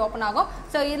எக்ஸல் ஷீட் ஓப்பன் ஆகும்.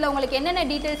 ஸோ இதில் உங்களுக்கு என்னென்ன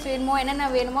டீட்டெயில்ஸ் வேணுமோ, என்னென்ன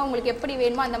வேணுமோ, உங்களுக்கு எப்படி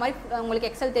வேணுமோ அந்த மாதிரி உங்களுக்கு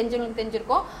எக்ஸல்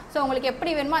தெரிஞ்சிருக்கும். ஸோ உங்களுக்கு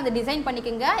எப்படி வேணுமோ அந்த டிசைன்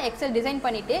பண்ணிக்கோங்க. எக்ஸல் டிசைன்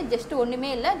பண்ணிவிட்டு ஜஸ்ட்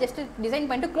ஒன்றுமே இல்லை, ஜஸ்ட் டிசைன்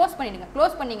பண்ணிட்டு க்ளோஸ் பண்ணிடுங்க.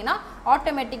 க்ளோஸ் பண்ணிங்கன்னா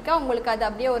ஆட்டோமேட்டிக்காக உங்களுக்கு அது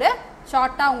அப்படியே ஒரு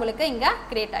ஷார்ட்டாக உங்களுக்கு இங்கே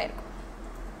கிரியேட் ஆகிருக்கும்.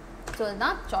 ஸோ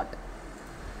இதுதான் சார்ட்.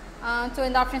 ஸோ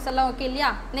இந்த ஆப்ஷன்ஸ் எல்லாம் ஓகே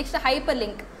இல்லையா? Next hyper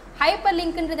link. ஹைப்பர்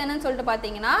லிங்க்ன்றது என்னன்னு சொல்லிட்டு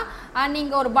பார்த்தீங்கன்னா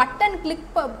நீங்கள் ஒரு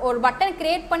பட்டன்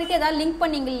கிரியேட் பண்ணிவிட்டு ஏதாவது லிங்க்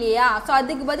பண்ணீங்க இல்லையா? ஸோ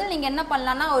அதுக்கு பதில் நீங்கள் என்ன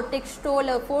பண்ணலான்னா ஒரு டெக்ஸ்ட்டோ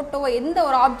இல்லை ஃபோட்டோவோ எந்த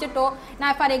ஒரு ஆப்ஜெக்ட்டோ,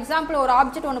 நான் ஃபார் எக்ஸாம்பிள் ஒரு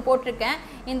ஆப்ஜெக்ட் ஒன்று போட்டிருக்கேன்.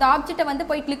 இந்த ஆப்ஜெக்ட்டை வந்து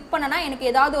போய் கிளிக் பண்ணனா எனக்கு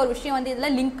ஏதாவது ஒரு விஷயம் வந்து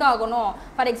இதில் லிங்க் ஆகணும்.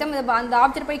 ஃபார் எக்ஸாம்பிள் அந்த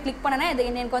ஆப்ஜெக்ட் போய் கிளிக் பண்ணனா இது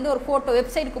எனக்கு வந்து ஒரு ஃபோட்டோ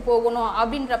வெப்சைட்டுக்கு போகணும்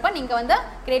அப்படின்றப்ப நீங்கள் வந்து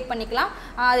கிரியேட் பண்ணிக்கலாம்.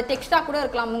 அது டெக்ஸ்ட்டாக கூட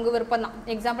இருக்கலாம், உங்கள் விருப்பம் தான்.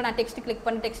 எக்ஸாம்பிள் நான் டெக்ஸ்ட் கிளிக்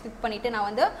பண்ணிவிட்டு நான்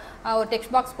வந்து ஒரு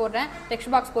டெக்ஸ்ட் பாக்ஸ் போடுறேன்.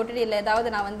 டெக்ஸ்ட் பாக்ஸ் போட்டுட்டு இல்லை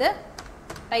ஏதாவது நான் வந்து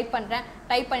டைப் பண்ணுறேன்.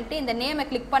 டைப் பண்ணிவிட்டு இந்த நேமை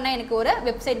கிளிக் பண்ணால் எனக்கு ஒரு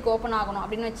வெப்சைட்டுக்கு ஓப்பன் ஆகணும்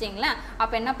அப்படின்னு வச்சிங்களேன்.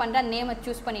 அப்போ என்ன பண்ணுறேன், நேமை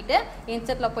சூஸ் பண்ணிவிட்டு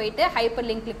இன்சர்ட்டில் போயிட்டு ஹைப்பர்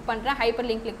லிங்க் கிளிக் பண்ணுறேன். ஹைப்பர்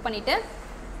லிங்க் கிளிக் பண்ணிவிட்டு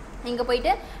இங்கே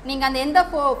போயிட்டு நீங்கள் அந்த எந்த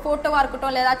ஃபோட்டோவாக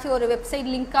இருக்கட்டும் இல்லை ஏதாச்சும் ஒரு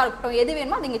வெப்சைட் லிங்காக இருக்கட்டும் எது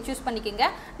வேணுமோ அதை நீங்கள் சூஸ் பண்ணிக்கோங்க.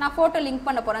 நான் ஃபோட்டோ லிங்க்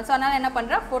பண்ண போகிறேன். ஸோ அதனால் என்ன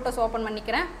பண்ணுறேன், ஃபோட்டோஸ் ஓப்பன்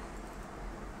பண்ணிக்கிறேன்.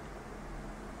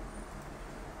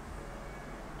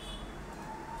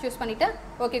 சூஸ் பண்ணிவிட்டு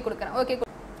ஓகே கொடுக்குறேன்.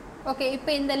 ஓகே,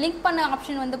 இப்போ இந்த லிங்க் பண்ண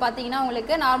ஆப்ஷன் வந்து பார்த்தீங்கன்னா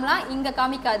உங்களுக்கு நார்மலாக இங்கே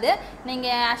காமிக்காது.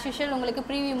 நீங்கள் ஆஸ் யூஷுவல் உங்களுக்கு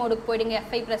ப்ரீவியூ மோடுக்கு போயிடுங்க.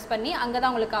 F5 ப்ரெஸ் பண்ணி அங்கே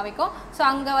தான் உங்களுக்கு காமிக்கும். ஸோ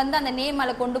அங்கே வந்து அந்த நேம்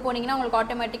மேலே கொண்டு போனீங்கன்னா உங்களுக்கு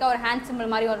ஆட்டோமேட்டிக்காக ஒரு ஹேண்ட்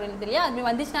சிம்பிள் மாதிரி ஒரு இது இல்லையா? அது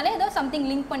வந்துச்சுனாலே ஏதோ சம்திங்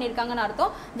லிங்க் பண்ணியிருக்காங்கன்னு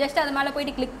அர்த்தம். ஜஸ்ட் அது மேலே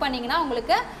போயிட்டு கிளிக் பண்ணிங்கன்னா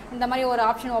உங்களுக்கு இந்த மாதிரி ஒரு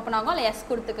ஆப்ஷன் ஓப்பன் ஆகும். இல்லை எஸ்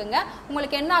கொடுத்துக்குங்க.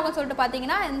 உங்களுக்கு என்ன ஆகும்னு சொல்லிட்டு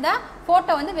பார்த்தீங்கன்னா இந்த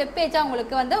ஃபோட்டோ வந்து வெப் பேஜாக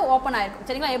உங்களுக்கு வந்து ஓப்பன் ஆகிருக்கும்.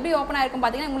 சரிங்களா? எப்படி ஓப்பன் ஆகிருக்கும்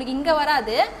பார்த்தீங்கன்னா உங்களுக்கு இங்கே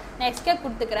வராது. நான் எஸ்கேப்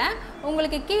கொடுத்துக்கிறேன்.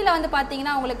 உங்களுக்கு கீழே வந்து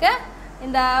பார்த்தீங்கன்னா உங்களுக்கு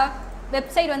இந்த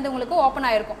வெப்சைட் வந்து உங்களுக்கு ஓப்பன்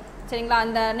ஆகிருக்கும். சரிங்களா?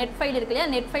 அந்த நெட் ஃபைல் இருக்கு இல்லையா?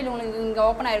 நெட் ஃபைல் உங்களுக்கு இங்கே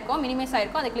ஓப்பன் ஆகிருக்கும், மினிமைஸ்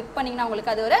ஆகிருக்கும். அதை கிளிக் பண்ணிங்கன்னா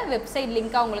உங்களுக்கு அது ஒரு வெப்சைட்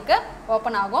லிங்காக உங்களுக்கு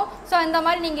ஓப்பன் ஆகும். ஸோ இந்த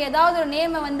மாதிரி நீங்கள் ஏதாவது ஒரு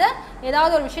நேமை வந்து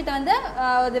ஏதாவது ஒரு விஷயத்தை வந்து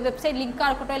அது வெப்சைட் லிங்காக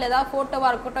இருக்கட்டும், இல்லை ஏதாவது ஃபோட்டோவாக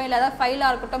இருக்கட்டும், இல்லை ஏதாவது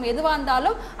ஃபைலாக இருக்கட்டும், எதுவாக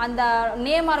இருந்தாலும் அந்த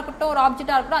நேமாக இருக்கட்டும், ஒரு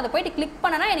ஆப்ஜெக்டாக இருக்கட்டும், அதை போயிட்டு கிளிக்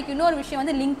பண்ணனா எனக்கு இன்னொரு விஷயம்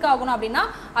வந்து லிங்க் ஆகணும் அப்படின்னா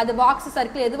அது பாக்ஸ்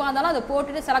சர்க்கிள் எதுவாக இருந்தாலும் அதை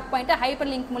போட்டுட்டு செலக்ட் பண்ணிட்டு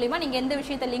ஹைப்பர் லிங்க் மூலிமா நீங்கள் எந்த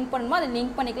விஷயத்தை லிங்க் பண்ணணுமோ அதை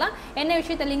லிங்க் பண்ணிக்கலாம். என்ன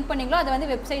விஷயத்தை லிங்க் பண்ணிங்களோ அதை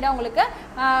வந்து வெப்சைட்டாக உங்களுக்கு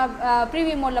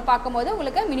ப்ரீவியூ மோடில் பார்க்கும்போது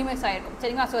உங்களுக்கு மினிமைஸ் ஆகிருக்கும்.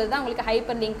 சரிங்களா? ஸோ இதுதான் உங்களுக்கு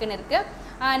ஹைப்பர் லிங்க்னு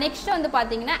இருக்குது. நெக்ஸ்ட் வந்து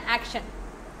பார்த்தீங்கன்னா ஆக்ஷன்.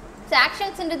 ஸோ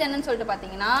ஆக்ஷன்ஸ்ன்றது என்னன்னு சொல்லிட்டு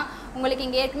பார்த்தீங்கன்னா உங்களுக்கு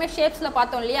இங்கே ஏற்கனவே ஷேப்ஸில்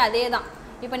பார்த்தோம் இல்லையா? அதே தான்.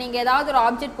 இப்போ நீங்கள் ஏதாவது ஒரு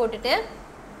ஆப்ஜெக்ட் போட்டுட்டு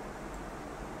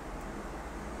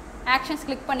ஆக்ஷன்ஸ்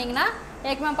கிளிக் பண்ணிங்கன்னா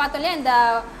ஏற்கனவே பார்த்தோம் இல்லையா? இந்த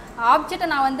ஆப்ஜெக்ட்டை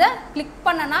நான் வந்து கிளிக்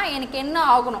பண்ணனா எனக்கு என்ன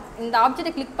ஆகணும், இந்த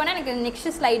ஆப்ஜெக்ட்டை கிளிக் பண்ணால் எனக்கு நெக்ஸ்ட்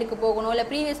ஸ்லைடுக்கு போகணும், இல்லை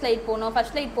ப்ரீவியஸ் ஸ்லைட் போகணும்,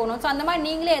 ஃபர்ஸ்ட் ஸ்லைட் போகணும். ஸோ அந்த மாதிரி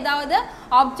நீங்களே ஏதாவது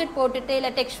ஆப்ஜெக்ட் போட்டுட்டு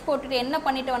இல்லை டெக்ஸ்ட் போட்டுட்டு என்ன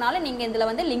பண்ணிட்டு வேணாலும் நீங்கள் இதில்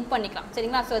வந்து லிங்க் பண்ணிக்கலாம்.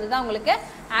 சரிங்களா? ஸோ இதுதான் உங்களுக்கு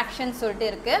ஆக்ஷன் சொல்லிட்டு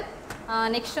இருக்குது.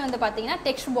 நெக்ஸ்ட் வந்து பார்த்தீங்கன்னா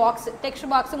டெக்ஸ்ட்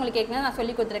பாக்ஸ் உங்களுக்கு ஏற்கனவே நான்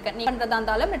சொல்லி கொடுத்துருக்கேன். நீங்கள் பண்ணுறதா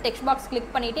இருந்தாலும் டெக்ஸ்ட் பாக்ஸ்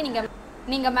கிளிக் பண்ணிவிட்டு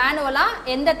நீங்கள் மேனுவலாக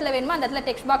எந்த இடத்துல வேணுமோ அந்த இடத்துல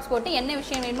டெக்ஸ்ட் பாக்ஸ் போட்டு என்ன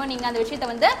விஷயம் வேணுமோ நீங்கள் அந்த விஷயத்தை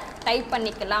வந்து டைப்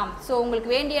பண்ணிக்கலாம். ஸோ உங்களுக்கு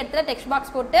வேண்டிய இடத்துல டெக்ஸ்ட்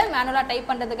பாக்ஸ் போட்டு மேனுவலாக டைப்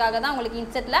பண்ணுறதுக்காக தான் உங்களுக்கு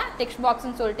இன்செட்டில் டெக்ஸ்ட்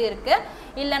பாக்ஸ்னு சொல்லிட்டு இருக்குது.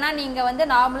 இல்லைனா நீங்கள் வந்து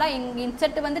நார்மலாக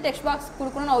இன்செட் வந்து டெக்ஸ்ட் பாக்ஸ்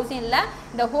கொடுக்கணும்னு அவசியம் இல்லை.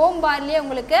 இந்த ஹோம் பார்லேயே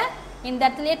உங்களுக்கு இந்த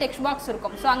இடத்துலையே டெக்ஸ்ட் பாக்ஸ்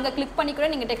இருக்கும். ஸோ அங்கே கிளிக் பண்ணி கூட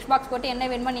நீங்கள் டெக்ஸ்ட் பாக்ஸ் போட்டு என்ன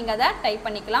வேணுமோ நீங்கள் அதை டைப்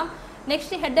பண்ணிக்கலாம்.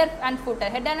 நெக்ஸ்ட் ஹெட்டர் அண்ட்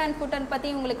ஃபூட்டர் பற்றி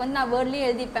உங்களுக்கு வந்து நான் வேர்ட்லேயே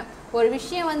எழுதிப்பேன். ஒரு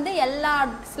விஷயம் வந்து எல்லா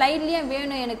ஸ்லைட்லேயும்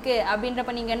வேணும் எனக்கு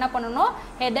அப்படின்றப்ப நீங்கள் என்ன பண்ணணும்,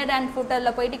 ஹெட்டர் அண்ட்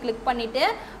ஃபூட்டரில் போயிட்டு கிளிக் பண்ணிவிட்டு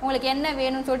உங்களுக்கு என்ன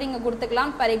வேணும்னு சொல்லிட்டு இங்கே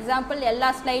கொடுத்துக்கலாம். ஃபார் எக்ஸாம்பிள் எல்லா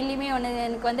ஸ்லைட்லேயுமே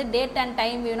எனக்கு வந்து டேட் அண்ட்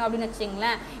டைம் வேணும் அப்படின்னு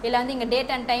வச்சிங்களேன். இல்லை வந்து இங்கே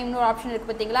டேட் அண்ட் டைம்னு ஒரு ஆப்ஷன்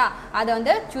இருக்குது பார்த்தீங்களா? அதை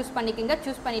வந்து சூஸ் பண்ணிக்கோங்க.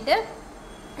 சூஸ் பண்ணிவிட்டு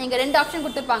இங்கே 2 ஆப்ஷன்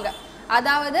கொடுத்துருப்பாங்க.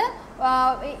 அதாவது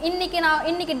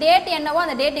இன்னைக்கு டேட் என்னவோ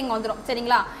அந்த டேட் இங்கே வந்துடும்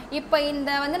சரிங்களா. இப்போ இந்த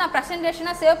வந்து நான்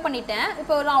ப்ரெசன்டேஷனாக சேவ் பண்ணிட்டேன்.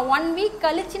 இப்போ நான் 1 வீக்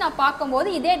கழிச்சு நான் பார்க்கும்போது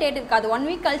இதே டேட் இருக்காது. 1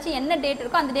 வீக் கழிச்சு என்ன டேட்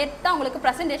இருக்கோ அந்த டேட் தான் உங்களுக்கு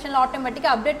ப்ரெசன்டேஷனில்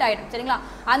ஆட்டோமேட்டிக்காக அப்டேட் ஆகிடும் சரிங்களா.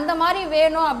 அந்த மாதிரி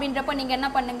வேணும் அப்படின்றப்ப நீங்கள் என்ன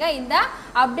பண்ணுங்க, இந்த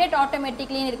அப்டேட்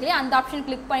ஆட்டோமேட்டிக்லின்னு இருக்குல்லையே அந்த ஆப்ஷன்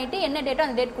கிளிக் பண்ணிட்டு என்ன டேட்டோ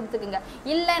அந்த டேட் கொடுத்துக்குங்க.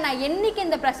 இல்லை நான் என்னைக்கு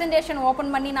இந்த ப்ரெசன்டேஷன்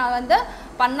ஓப்பன் பண்ணி நான் வந்து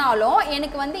பண்ணாலும்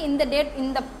எனக்கு வந்து இந்த டேட்,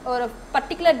 இந்த ஒரு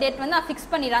பர்டிகுலர் டேட் வந்து நான்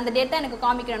ஃபிக்ஸ் பண்ணிடுறேன், அந்த டேட் தான் எனக்கு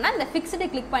காமிக்கணும்னா இந்த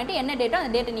ஃபிக்ஸ்டு கிளிக் பண்ணிட்டு என்ன டேட்டோ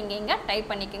அந்த டேட்டை நீங்கள் இங்கே டைப்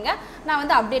பண்ணிக்கோங்க. நான்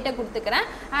வந்து அப்டேட்டை கொடுத்துக்கிறேன்.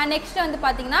 நெக்ஸ்ட் வந்து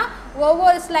பார்த்தீங்கன்னா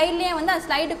ஒவ்வொரு ஸ்லைட்லேயும் வந்து அந்த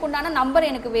ஸ்லைடுக்கு உண்டான நம்பர்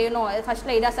எனக்கு வேணும், ஃபர்ஸ்ட்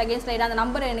ஸ்லைடா செகண்ட் ஸ்லைடா அந்த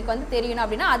நம்பர் எனக்கு வந்து தெரியணும்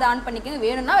அப்படின்னா அதை ஆன் பண்ணிக்கோங்க.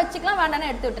 வேணும்னா வச்சுக்கலாம், வேண்டாம்னா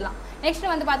எடுத்து விட்டுலாம்.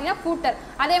 நெக்ஸ்ட் வந்து பார்த்தீங்கன்னா ஃபூட்டர்,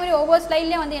 அதே மாதிரி ஒவ்வொரு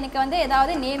ஸ்லைட்லேயும் வந்து எனக்கு வந்து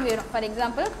ஏதாவது நேம் வேணும். For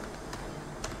example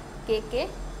KK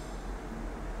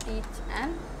teach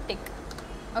and tech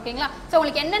ஓகேங்களா. ஸோ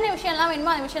உங்களுக்கு என்னென்ன விஷயம்லாம்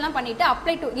வேணுமோ அந்த விஷயம்லாம் பண்ணிவிட்டு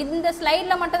அப்ளை டு, இந்த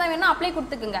ஸ்லைடில் மட்டும் தான் வேணும் அப்ளை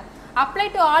கொடுத்துக்குங்க. அப்ளை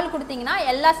டு ஆல் கொடுத்தீங்கன்னா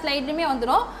எல்லா ஸ்லைட்லையுமே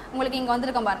வந்துடும். உங்களுக்கு இங்கே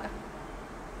வந்துருக்கேன் பாருங்கள்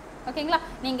ஓகேங்களா.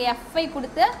 நீங்கள் F5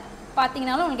 கொடுத்து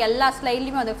பார்த்தீங்கன்னாலும் உங்களுக்கு எல்லா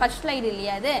ஸ்லைட்லையுமே வந்து ஃபர்ஸ்ட் ஸ்லைடு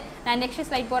இல்லையா அது. நான் நெக்ஸ்ட்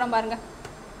ஸ்லைட் போகிறேன் பாருங்கள்.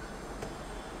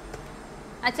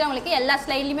 ஆக்சுவலாக உங்களுக்கு எல்லா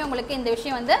ஸ்லைட்லையுமே உங்களுக்கு இந்த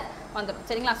விஷயம் வந்து வந்துடும்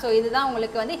சரிங்களா. ஸோ இதுதான்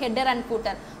உங்களுக்கு வந்து ஹெட்டர் அண்ட்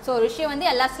ஃபூட்டர். ஸோ ஒரு விஷயம் வந்து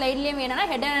எல்லா ஸ்லைட்லேயும் வேணும்னா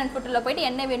ஹெட்டர் அண்ட் ஃபூட்டரில் போயிட்டு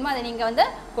என்ன வேணுமோ அதை நீங்கள் வந்து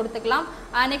கொடுத்துக்கலாம்.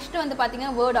 நெக்ஸ்ட் வந்து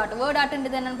பார்த்தீங்கன்னா வேர்ட்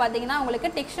ஆர்ட்ன்றது என்னென்னு பார்த்தீங்கன்னா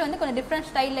உங்களுக்கு டெக்ஸ்ட் வந்து கொஞ்சம் டிஃப்ரெண்ட்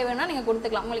ஸ்டைலில் வேணும்னா நீங்கள்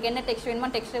கொடுத்துக்கலாம். உங்களுக்கு என்ன டெக்ஸ்ட் வேணுமோ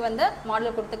டெக்ஸ்ட் வந்து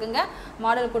மாடல் கொடுத்துக்குங்க.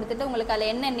 மாடல் கொடுத்துட்டு உங்களுக்கு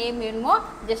அதில் என்ன நேம் வேணுமோ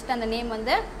ஜஸ்ட் அந்த நேம்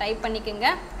வந்து டைப் பண்ணிக்கோங்க.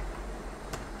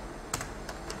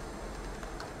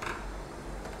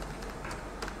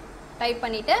 டைப்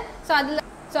பண்ணிவிட்டு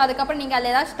ஸோ அதுக்கப்புறம் நீங்கள்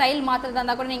அதில் ஏதாவது ஸ்டைல் மாற்றுறதா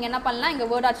இருந்தால் கூட நீங்கள் என்ன பண்ணலாம், இங்கே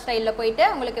வேர்ட் ஆர்ட் ஸ்டைலில் போயிட்டு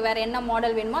உங்களுக்கு வேறு என்ன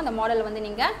மாடல் வேணுமோ அந்த மாடல் வந்து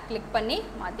நீங்கள் கிளிக் பண்ணி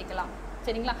மாற்றிக்கலாம்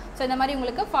சரிங்களா. ஸோ இந்த மாதிரி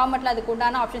உங்களுக்கு ஃபார்மெட்டில் அதுக்கு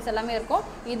உண்டான ஆப்ஷன்ஸ் எல்லாமே இருக்கும்.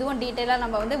 இதுவும் டீட்டெயிலாக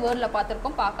நம்ம வந்து வேர்டில்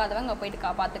பார்த்துருக்கோம், பார்க்காதவங்க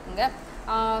போயிட்டு பார்த்துக்குங்க.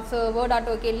 ஸோ வேர்ட் ஆர்ட்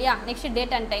ஓகே இல்லையா. நெக்ஸ்ட்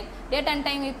டேட் அண்ட்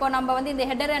டைம் இப்போ நம்ம வந்து இந்த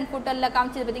ஹெட்டர் அண்ட் ஃபூட்டரில்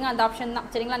காமிச்சது பார்த்தீங்கன்னா அந்த ஆப்ஷன் தான்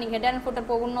சரிங்களா. நீங்கள் ஹெட்டர் அண்ட் ஃபூட்டர்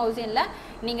போகணும்னு அவசியம் இல்லை.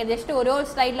 நீங்கள் ஜஸ்ட் ஒரு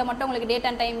ஸ்லைடில் மட்டும் உங்களுக்கு டேட்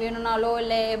அண்ட் டைம் வேணும்னாலோ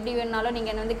இல்லை எப்படி வேணுனாலோ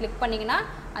நீங்கள் வந்து கிளிக் பண்ணிங்கன்னா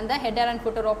அந்த ஹெட்டர் அண்ட்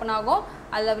ஃபூட்டர் ஓப்பன் ஆகும்.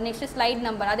 அதில் நெக்ஸ்ட் ஸ்லைட்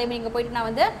நம்பர் அதேமாதிரி நீங்கள் போயிட்டு நான்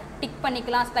வந்து டிக்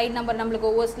பண்ணிக்கலாம். ஸ்லைட் நம்பர் நம்மளுக்கு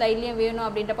ஒவ்வொரு ஸ்லைட்லேயும் வேணும்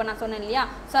அப்படின்றப்ப நான் சொன்னேன் இல்லையா.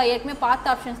 ஸோ ஏற்கனவே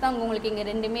பார்த்த ஆப்ஷன்ஸ் தான் உங்களுக்கு இங்கே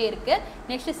ரெண்டுமே இருக்குது.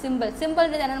 நெக்ஸ்ட்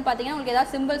சிம்பிள்ன்றது என்னென்னு பார்த்தீங்கன்னா உங்களுக்கு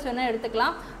ஏதாவது சிம்பிள்ஸ் வேணும்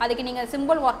எடுத்துக்கலாம். அதுக்கு நீங்கள்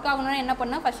சிம்பிள் ஒர்க் ஆகணும்னா என்ன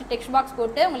பண்ணால் ஃபஸ்ட்டு டெக்ஸ்ட் பாக்ஸ்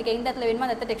போட்டு உங்களுக்கு எந்த இடத்துல வேணுமோ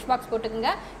அந்த இடத்துல டெக்ஸ்ட் பாக்ஸ்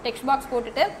போட்டுக்குங்க. டெக்ஸ்ட் பாக்ஸ்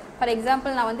போட்டுட்டு ஃபார்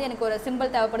எக்ஸாம்பிள் நான் வந்து எனக்கு ஒரு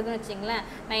சிம்பிள் தேவைப்படுதுன்னு வச்சிங்களேன்.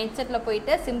 நான் இன்செர்ட்டில்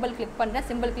போயிட்டு சிம்பிள் கிளிக் பண்ணுறேன்.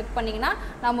 சிம்பிள் கிளிக் பண்ணிங்கன்னா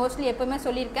நான் மோஸ்ட்லி எப்போவுமே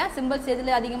சொல்லியிருக்கேன் சிம்பிள்ஸ்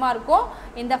எதில் அதிகமாக இருக்கும்,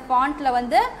 இந்த ஃபாண்ட்டில்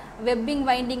வந்து வெப்பிங்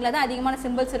வைண்டிங்கில் தான் அதிகமான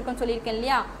சிம்பிள்ஸ் இருக்குன்னு சொல்லியிருக்கேன்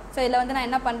இல்லையா. ஸோ இதில் வந்து நான்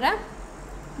என்ன பண்ணுறேன்,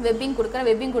 வெப்பிங் கொடுக்குறேன்.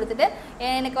 வெப்பிங் கொடுத்துட்டு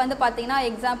எனக்கு வந்து பார்த்தீங்கன்னா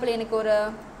எக்ஸாம்பிள் எனக்கு ஒரு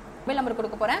மொபைல் நம்பர்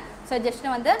கொடுக்க போகிறேன். ஸோ ஜஸ்ட்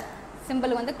வந்து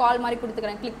சிம்பிள் வந்து கால் மாதிரி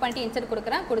கொடுத்துக்கிறேன். கிளிக் பண்ணிட்டு இன்சர்ட்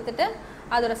கொடுக்குறேன். கொடுத்துட்டு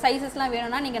அதோட சைஸஸ்லாம்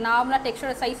வேணும்னா நீங்கள் நார்மலாக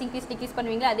டெக்ஸ்டோட சைஸ் டிக்ரீஸ்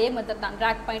பண்ணுவீங்களா அதே மெத்தட் தான்.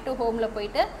 ட்ராக் பண்ணிட்டு ஹோமில்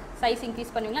போயிட்டு சைஸ்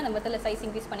இன்க்ரீஸ் பண்ணுவீங்களா அந்த மெத்தடில் சைஸ்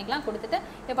இன்க்ரீஸ் பண்ணிக்கலாம். கொடுத்துட்டு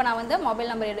இப்போ நான் வந்து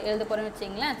மொபைல் நம்பர் எழுத போகிறேன்னு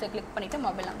வச்சிங்களேன். ஸோ கிளிக் பண்ணிவிட்டு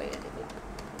மொபைல் நம்பர் எழுதிக்கலாம்.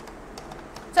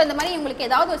 ஸோ இந்த மாதிரி உங்களுக்கு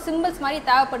ஏதாவது ஒரு சிம்பிள்ஸ் மாதிரி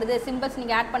தேவைப்படுது, சிம்பிள்ஸ்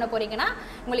நீங்கள் ஆட் பண்ண போகிறீங்கன்னா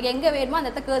உங்களுக்கு எங்கே வேணுமோ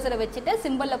அந்த இடத்த கர்சரை வச்சுட்டு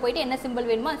சிம்பிளில் போயிட்டு என்ன சிம்பிள்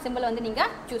வேணுமோ அந்த சிம்பிள் வந்து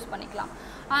நீங்கள் சூஸ் பண்ணிக்கலாம்.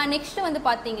 நெக்ஸ்ட்டு வந்து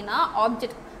பார்த்தீங்கன்னா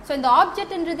ஆப்ஜெக்ட். ஸோ இந்த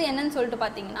ஆப்ஜெக்ட்ன்றது என்னன்னு சொல்லிட்டு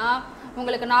பார்த்தீங்கன்னா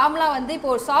உங்களுக்கு நார்மலாக வந்து இப்போ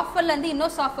ஒரு சாஃப்ட்வேர்லேருந்து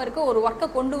இன்னொரு சாஃப்ட்வேருக்கு ஒரு ஒர்க்கை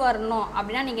கொண்டு வரணும்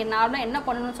அப்படின்னா நீங்கள் நார்மலாக என்ன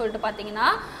பண்ணணும்னு சொல்லிட்டு பார்த்தீங்கன்னா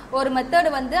ஒரு மெத்தடு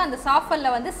வந்து அந்த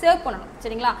சாஃப்ட்வேரில் வந்து சேவ் பண்ணணும்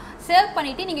சரிங்களா. சேவ்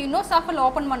பண்ணிவிட்டு நீங்கள் இன்னொரு சாஃப்ட்வேரில்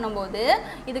ஓப்பன் பண்ணும்போது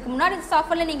இதுக்கு முன்னாடி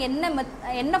சாஃப்ட்வேரில் நீங்கள்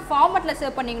என்ன ஃபார்மெட்டில்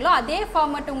சேவ் பண்ணீங்களோ அதே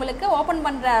ஃபார்மெட் உங்களுக்கு ஓப்பன்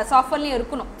பண்ணுற சாஃப்ட்வேர்லேயும்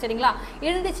இருக்கணும் சரிங்களா.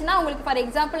 இருந்துச்சுன்னா உங்களுக்கு ஃபார்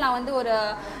எக்ஸாம்பிள் நான் வந்து ஒரு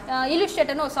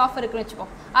இல்லுஸ்ட்ரேட்டர்னு ஒரு சாஃப்ட்வேர் இருக்குன்னு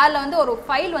வச்சுப்போம். அதில் வந்து ஒரு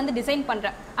ஃபைல் வந்து டிசைன்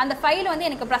பண்ணுறேன். அந்த ஃபைல் வந்து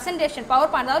எனக்கு ப்ரெசன்டேஷன்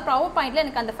பவர் பாயிண்ட்டில்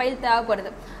எனக்கு அந்த ஃபைல்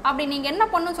தேவைப்படுது. அப்படி நீங்கள் என்ன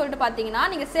பண்ணணும்னு சொல்லிட்டு பார்த்தீங்கன்னா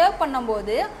நீங்கள் சேவ்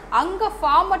பண்ணும்போது அங்கே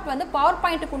ஃபார்மட் வந்து பவர்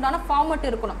பாயிண்ட்டுக்கு உண்டான ஃபார்மட்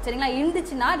இருக்கணும் சரிங்களா.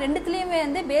 இருந்துச்சுன்னா ரெண்டுத்துலேயுமே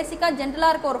வந்து பேசிக்காக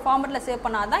ஜென்ரலாக இருக்க ஒரு ஃபார்மட்டில் சேவ்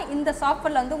பண்ணாதான் இந்த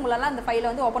சாஃப்ட்வேரில் வந்து உங்களால் அந்த ஃபைலை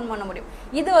வந்து ஓப்பன் பண்ண முடியும்.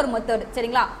 இது ஒரு மெத்தட்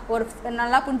சரிங்களா. ஒரு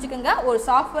நல்லா புரிஞ்சுக்கோங்க, ஒரு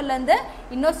சாஃப்ட்வேர்லேருந்து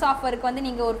இன்னொரு சாஃப்ட்வேருக்கு வந்து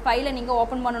நீங்கள் ஒரு ஃபைலை நீங்கள்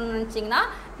ஓப்பன் பண்ணணும்னு நினச்சிங்கன்னா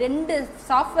ரெண்டு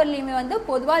சாஃப்ட்வேர்லேயுமே வந்து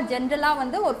பொதுவாக ஜென்ரலாக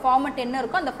வந்து ஒரு ஃபார்மட் என்ன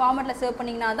இருக்கோ அந்த ஃபார்மட்டில் சேவ்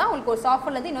பண்ணிங்கன்னா தான் உங்களுக்கு ஒரு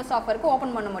சாஃப்ட்வேர்லேருந்து இன்னொரு சாஃப்ட்வேருக்கு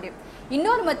ஓப்பன் பண்ண முடியும்.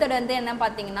 இன்னொரு மெத்தட் வந்து என்ன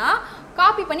பார்த்தீங்கன்னா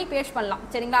காப்பி பண்ணி பேஸ்ட் பண்ணலாம்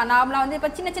சரிங்களா. நார்மலாக வந்து இப்போ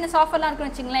சின்ன சாஃப்ட்வேர்லாம்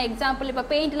இருக்குன்னு வச்சுங்களேன். எக்ஸாம்பிள் இப்போ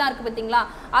பெயிண்ட்லாம் இருக்குது பார்த்தீங்களா,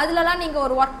 அதுலலாம் நீங்கள்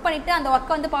ஒரு ஒர்க் பண்ணிவிட்டு அந்த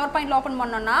ஒர்க்கை வந்து பவர் பாயிண்டில் ஓப்பன்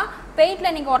பண்ணோன்னா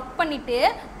பெயிண்டில் நீங்கள் ஒர்க் பண்ணிவிட்டு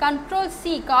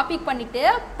Ctrl+C காப்பி பண்ணிவிட்டு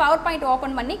பவர் பாயிண்ட்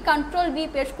ஓப்பன் பண்ணி Ctrl+V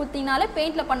பேஸ்ட் கொடுத்தீங்கனாலே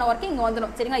பெயிண்டில் பண்ண ஒர்க்கு இங்கே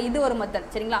வந்துடும் சரிங்களா. இது ஒரு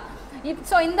மெத்தட் சரிங்களா.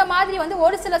 ஸோ இந்த மாதிரி வந்து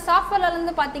ஒரு சில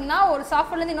சாஃப்ட்வேர்லேருந்து பார்த்தீங்கன்னா ஒரு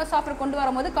சாஃப்ட்வேர்லேருந்து இன்னொரு சாஃப்ட்வேர் கொண்டு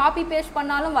வரும்போது காப்பி பேஸ்ட்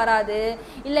பண்ணாலும் வராது,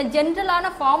 இல்லை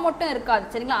ஜென்ரலான ஃபார்மட்டும் இருக்காது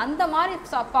சரிங்களா.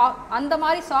 அந்த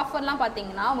மாதிரி சாஃப்ட்வேர்லாம்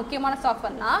பார்த்தீங்கன்னா முக்கியமான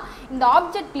சாஃப்ட்வேர்னால் இந்த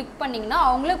ஆப்ஜெக்ட் கிளிக் பண்ணிங்கன்னா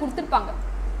அவங்களே கொடுத்துருப்பாங்க.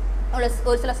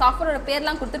 ஒரு சில சாஃப்ட்வேரோட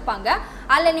பேர்லாம் கொடுத்துருப்பாங்க.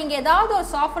 அதில் நீங்கள் ஏதாவது ஒரு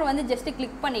சாஃப்ட்வேர் வந்து ஜஸ்ட்டு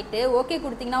கிளிக் பண்ணிவிட்டு ஓகே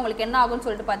கொடுத்தீங்கன்னா உங்களுக்கு என்ன ஆகும்னு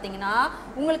சொல்லிட்டு பார்த்தீங்கன்னா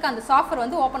உங்களுக்கு அந்த சாஃப்ட்வேர்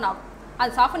வந்து ஓப்பன் ஆகும்.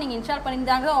 அது சாஃப்ட்வேர் நீங்கள் இன்ஸ்டால்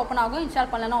பண்ணியிருந்தாங்க தான் ஓப்பன் ஆகும், இன்ஸ்டால்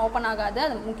பண்ணலன்னா ஓப்பன் ஆகாது.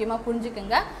 அது முக்கியமாக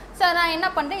புரிஞ்சுக்குங்க. ஸோ நான் என்ன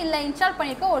பண்ணுறேன், இல்லை இன்ஸ்டால்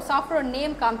பண்ணியிருக்கேன், ஒரு சாஃப்ட்வேர்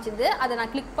நேம் காமிச்சிது, அதை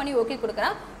நான் கிளிக் பண்ணி ஓகே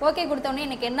கொடுக்குறேன். ஓகே கொடுத்தோடனே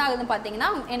எனக்கு என்ன ஆகுதுன்னு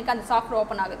பார்த்தீங்கன்னா எனக்கு அந்த சாஃப்ட்வேர்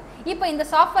ஓப்பன் ஆகுது. இப்போ இந்த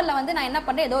சாஃப்ட்வேரில் வந்து நான் என்ன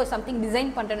பண்ணுறேன், ஏதோ ஒரு சம்திங்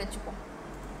டிசைன் பண்ணுறேன்னு வச்சுப்போம்.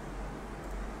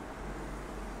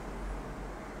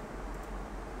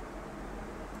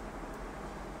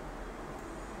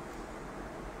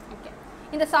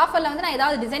 இந்த சாஃப்ட்வேரில் வந்து நான்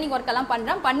ஏதாவது டிசைனிங் ஒர்க் எல்லாம்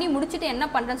பண்ணுறேன். பண்ணி முடிச்சுட்டு என்ன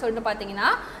பண்ணுறேன்னு சொல்லிட்டு பார்த்தீங்கன்னா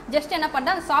ஜஸ்ட் என்ன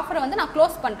பண்ணுறேன், அந்த சாஃப்ட்வேரை வந்து நான்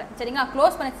க்ளோஸ் பண்ணுறேன். சரிங்களா,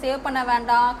 க்ளோஸ் பண்ண சேவ் பண்ண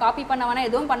வேண்டாம், காப்பி பண்ண வேண்டாம்,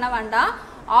 எதுவும் பண்ண வேண்டாம்.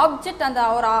 ஆப்ஜெக்ட் அந்த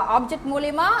ஒரு ஆப்ஜெக்ட்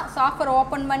மூலிமா சாஃப்ட்வேர்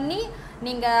ஓப்பன் பண்ணி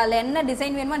நீங்கள் அதில் என்ன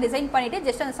டிசைன் வேணுமோ டிசைன் பண்ணிவிட்டு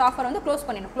ஜஸ்ட் அந்த சாஃப்ட்வேர் வந்து க்ளோஸ்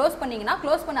பண்ணிடணும். க்ளோஸ் பண்ணிங்கன்னா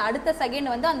க்ளோஸ் பண்ண அடுத்த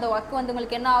செகண்ட் வந்து அந்த ஒர்க் வந்து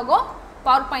உங்களுக்கு என்ன ஆகும்,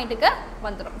 PowerPointக்கு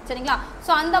வந்துடும். சரிங்களா,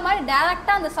 ஸோ அந்த மாதிரி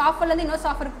டேரெக்டாக அந்த சாஃப்ட்வேர்லேருந்து இன்னொரு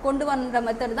சாஃப்ட்வேருக்கு கொண்டு வந்த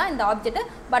மெத்தட் தான் இந்த ஆப்ஜெக்ட்.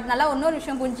 பட் நல்லா இன்னொரு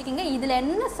விஷயம் புரிஞ்சுக்கிங்க, இதில்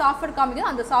என்ன சாஃப்ட்வேர்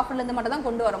காமிக்குதோ அந்த சாஃப்ட்வேர்லேருந்து மட்டும் தான்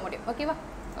கொண்டு வர முடியும். ஓகேவா?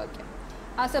 ஓகே.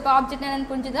 ஸோ இப்போ ஆப்ஜெக்ட்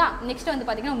என்னென்னு புரிஞ்சுதா? நெக்ஸ்ட் வந்து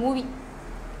பார்த்தீங்கன்னா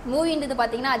மூவின்றது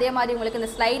பார்த்தீங்கன்னா அதே மாதிரி உங்களுக்கு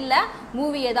இந்த ஸ்லைடில்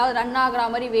மூவி ஏதாவது ரன் ஆகிற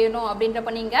மாதிரி வேணும்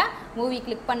அப்படின்றப்ப நீங்கள் மூவி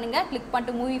கிளிக் பண்ணுங்கள். கிளிக்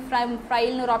பண்ணிட்டு மூவி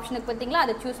ஃபைல்னு ஒரு ஆப்ஷனுக்கு பார்த்தீங்களா,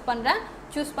 அதை சூஸ் பண்ணுறேன்.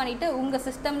 சூஸ் பண்ணிவிட்டு உங்கள்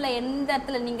சிஸ்டமில் எந்த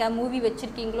இடத்துல நீங்கள் மூவி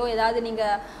வச்சுருக்கீங்களோ, ஏதாவது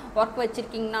நீங்கள் ஒர்க்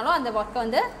வச்சுருக்கீங்கனாலும் அந்த ஒர்க்கை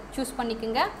வந்து சூஸ்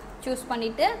பண்ணிக்கோங்க. சூஸ்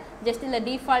பண்ணிவிட்டு ஜஸ்ட் இதில்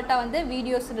டிஃபால்ட்டாக வந்து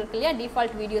வீடியோஸ் இருக்கு இல்லையா,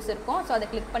 டிஃபால்ட் வீடியோஸ் இருக்கும். ஸோ அதை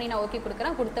கிளிக் பண்ணி நான் ஓகே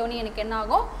கொடுக்குறேன். கொடுத்தவொடனே எனக்கு என்ன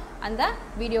ஆகும், அந்த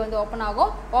வீடியோ வந்து ஓப்பன் ஆகும்.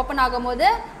 ஓப்பன் ஆகும்போது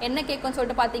என்ன கேட்கும்னு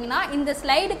சொல்லிட்டு பார்த்தீங்கன்னா இந்த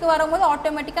ஸ்லைடுக்கு வரும்போது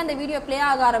ஆட்டோமேட்டிக்காக அந்த வீடியோ ப்ளே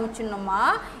ஆக ஆரம்பிச்சிடணுமா,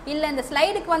 இல்லை இந்த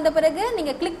ஸ்லைடுக்கு வந்த பிறகு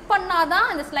நீங்கள் கிளிக் பண்ணாதான்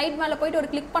அந்த ஸ்லைட் மேலே போயிட்டு ஒரு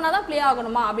கிளிக் பண்ணால் தான் ப்ளே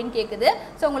ஆகணுமா அப்படின்னு கேட்குது.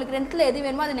 ஸோ உங்களுக்கு ரெண்டுத்தில் எது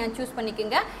வேணுமோ அதை நான் சூஸ்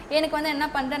பண்ணிக்கோங்க. எனக்கு வந்து என்ன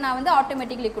பண்ணுறேன், நான் வந்து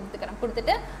ஆட்டோமேட்டிக்லி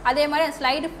கொடுத்துட்டு அதே மாதிரி அந்த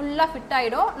ஸ்லைடு ஃபுல்லாக ஃபிட்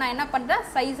ஆகிடும். நான் என்ன பண்ணுறேன்,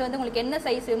 சைஸ் வந்து உங்களுக்கு என்ன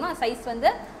சைஸ் வேணுமோ அந்த சைஸ்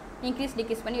வந்து இன்க்ரீஸ்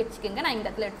டிக்ரீஸ் பண்ணி வச்சுக்கோங்க. நான் இந்த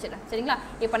இடத்துல வச்சுடுறேன். சரிங்களா,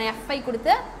 இப்போ நான் F5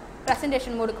 கொடுத்து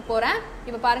ப்ரெசன்டேஷன் மோடுக்கு போகிறேன்.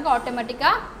 இப்போ பாருங்கள்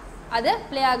ஆட்டோமேட்டிக்காக அது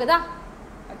ப்ளே ஆகுதா.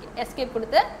 ஓகே, எஸ்கேப்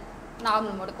கொடுத்து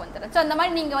நார்மல் மோடுக்கு வந்துடுறேன். ஸோ அந்த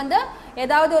மாதிரி நீங்கள் வந்து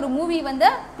ஏதாவது ஒரு மூவி வந்து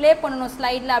ப்ளே பண்ணணும்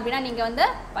ஸ்லைடில் அப்படின்னா நீங்கள் வந்து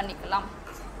பண்ணிக்கலாம்.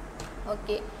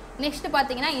 ஓகே, நெக்ஸ்ட்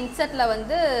பார்த்தீங்கன்னா இன்சர்ட்டில்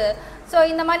வந்து ஸோ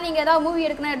இந்த மாதிரி நீங்கள் ஏதாவது மூவி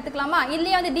எடுக்கணும் எடுத்துக்கலாமா,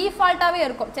 இல்லையே வந்து டிஃபால்ட்டாகவே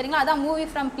இருக்கும். சரிங்களா, அதான் மூவி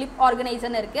ஃப்ரம் கிளிப்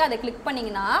ஆர்கனைசர்னு இருக்குது. அதை கிளிக்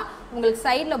பண்ணிங்கன்னா உங்களுக்கு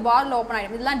சைடில் பாரில் ஓப்பன்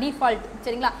ஆகிடும். இதெல்லாம் டிஃபால்ட்.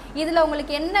 சரிங்களா, இதில்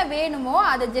உங்களுக்கு என்ன வேணுமோ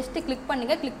அதை ஜஸ்ட்டு கிளிக்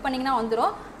பண்ணுங்கள். கிளிக் பண்ணிங்கன்னா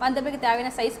வந்துடும். வந்த பிறகு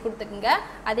தேவையான சைஸ் கொடுத்துக்குங்க.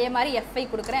 அதே மாதிரி F5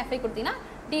 கொடுக்குறேன். F5 கொடுத்தீங்கன்னா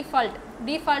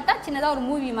டிஃபால்ட்டாக சின்னதாக ஒரு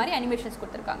மூவி மாதிரி அனிமேஷன்ஸ்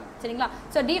கொடுத்துருக்காங்க. சரிங்களா,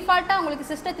 ஸோ டிஃபால்ட்டாக உங்களுக்கு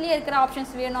சிஸ்டத்துலேயே இருக்கிற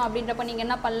ஆப்ஷன்ஸ் வேணும் அப்படின்றப்ப நீங்கள்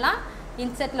என்ன பண்ணலாம்,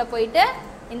 இன்சர்ட்டில் போயிட்டு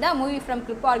இந்த movie from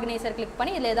clip organiser click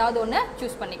பண்ணி இதில் ஏதாவது ஒன்று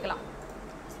சூஸ் பண்ணிக்கலாம்.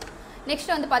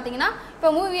 நெக்ஸ்ட் வந்து பார்த்தீங்கன்னா இப்போ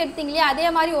மூவி எடுத்தீங்களே அதே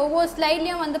மாதிரி ஒவ்வொரு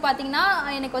ஸ்லைட்லேயும் வந்து பார்த்தீங்கன்னா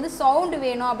எனக்கு வந்து சவுண்டு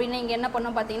வேணும் அப்படின்னு நீங்கள் என்ன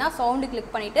பண்ணணும் பார்த்தீங்கன்னா சவுண்டு கிளிக்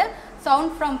பண்ணிவிட்டு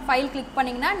சவுண்ட் ஃப்ரம் ஃபைல் கிளிக்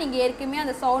பண்ணிங்கன்னா நீங்கள் ஏற்கனவே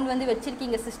அந்த சவுண்ட் வந்து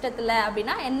வச்சுருக்கீங்க சிஸ்டத்தில்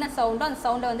அப்படின்னா என்ன சவுண்டோ அந்த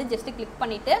சவுண்டை வந்து ஜஸ்ட்டு கிளிக்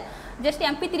பண்ணிவிட்டு ஜஸ்ட்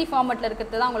MP3 ஃபார்மெட்டில்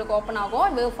இருக்கிறது தான் உங்களுக்கு ஓப்பன் ஆகும்,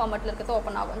 வேவ் ஃபார்மெட்டில் இருக்கிறது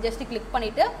ஓப்பன் ஆகும். ஜஸ்ட்டு கிளிக்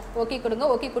பண்ணிவிட்டு ஓகே கொடுங்க.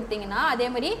 ஓகே கொடுத்தீங்கன்னா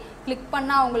அதேமாதிரி கிளிக்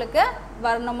பண்ணால் உங்களுக்கு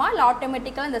வரணுமா இல்லை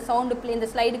ஆட்டோமேட்டிக்காக இந்த சவுண்டு இந்த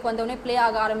ஸ்லைடுக்கு வந்தோடனே ப்ளே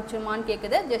ஆக ஆரம்பிச்சிருமான்னு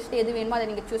கேட்குது. ஜஸ்ட் எது வேணுமோ அதை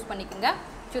நீங்கள் சூஸ் பண்ணிக்கோங்க.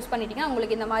 சூஸ் பண்ணிட்டீங்கன்னா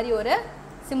உங்களுக்கு இந்த மாதிரி ஒரு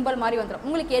சிம்பிள் மாதிரி வந்துடும்.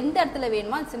 உங்களுக்கு எந்த இடத்துல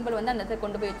வேணுமோ அந்த சிம்பிள் வந்து அந்த இடத்துல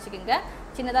கொண்டு போய் வச்சுக்கோங்க.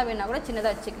 சின்னதாக வேணா கூட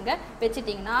சின்னதாக வச்சுக்கோங்க.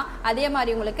 வச்சுட்டிங்கன்னா அதே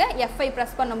மாதிரி உங்களுக்கு F5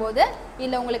 ப்ரெஸ் பண்ணும்போது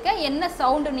இல்லை உங்களுக்கு என்ன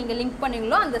சவுண்டு நீங்கள் லிங்க்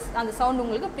பண்ணீங்களோ அந்த சவுண்டு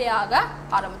உங்களுக்கு ப்ளே ஆக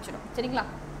ஆரம்பிச்சிடும். சரிங்களா,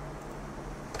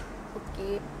 ஓகே.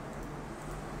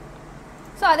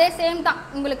 ஸோ அதே சேம் தான்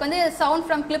உங்களுக்கு வந்து சவுண்ட்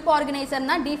ஃப்ரம் கிளிப்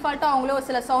ஆர்கனைசர்னா டிஃபால்ட்டாக அவங்களே ஒரு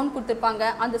சில சவுண்ட் கொடுத்துருப்பாங்க.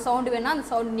 அந்த சவுண்டு வேணால் அந்த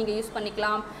சவுண்டு நீங்கள் யூஸ்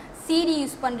பண்ணிக்கலாம். சிடி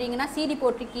யூஸ் பண்ணுறீங்கன்னா சிடி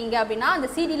போட்டிருக்கீங்க அப்படின்னா அந்த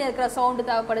சிடியில் இருக்கிற சவுண்டு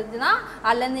தேவைப்படுதுன்னா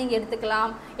அதுலேருந்து நீங்கள்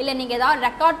எடுத்துக்கலாம். இல்லை நீங்கள் ஏதாவது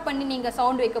ரெக்கார்ட் பண்ணி நீங்கள்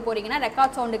சவுண்டு வைக்க போகிறீங்கன்னா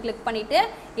ரெக்கார்ட் சவுண்டு கிளிக் பண்ணிவிட்டு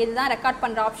இதுதான் ரெக்கார்ட்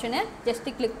பண்ணுற ஆப்ஷனு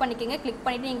ஜஸ்ட்டு கிளிக் பண்ணிக்கோங்க. கிளிக்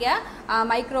பண்ணிவிட்டு நீங்கள்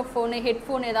மைக்ரோஃபோனு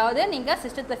ஹெட்ஃபோன் ஏதாவது நீங்கள்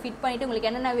சிஸ்டத்தில் ஃபிட் பண்ணிவிட்டு உங்களுக்கு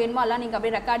என்னென்ன வேணுமோ எல்லாம் நீங்கள்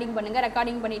அப்படியே ரெக்கார்டிங் பண்ணுங்கள்.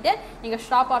 ரெக்கார்டிங் பண்ணிவிட்டு நீங்கள்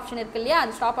ஸ்டாப் ஆப்ஷன் இருக்குது இல்லையா,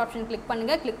 அந்த ஸ்டாப் ஆப்ஷன் கிளிக்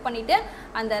பண்ணுங்கள். கிளிக் பண்ணிவிட்டு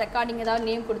அந்த ரெக்கார்டிங் ஏதாவது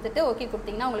நேம் கொடுத்துட்டு ஓகே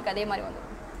கொடுத்தீங்கன்னா உங்களுக்கு அதே மாதிரி வந்துடும்.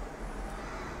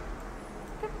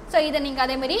 ஸோ இதை நீங்கள்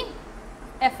அதேமாதிரி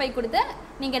F5 கொடுத்து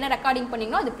நீங்கள் என்ன ரெக்கார்டிங்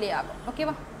பண்ணிங்களோ அது ப்ளே ஆகும்.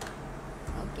 ஓகேவா,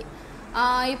 ஓகே.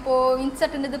 இப்போது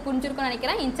இன்சர்ட்ன்றது புரிஞ்சிருக்கும்னு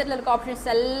நினைக்கிறேன். இன்சர்ட்டில் இருக்க ஆப்ஷன்ஸ்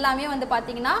எல்லாமே வந்து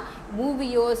பார்த்தீங்கன்னா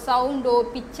மூவியோ சவுண்டோ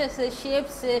பிக்சர்ஸு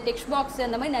ஷேப்ஸு டெக்ஸ்ட் பாக்ஸு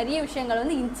அந்த மாதிரி நிறைய விஷயங்கள்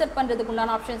வந்து இன்சர்ட் பண்ணுறதுக்கு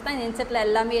உண்டான ஆப்ஷன்ஸ் தான் இந்த இன்சர்ட்டில்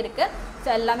எல்லாமே இருக்குது. ஸோ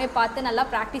எல்லாமே பார்த்து நல்லா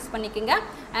ப்ராக்டிஸ் பண்ணிக்கோங்க.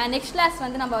 நெக்ஸ்ட் கிளாஸ்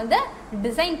வந்து நம்ம வந்து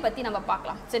டிசைன் பற்றி நம்ம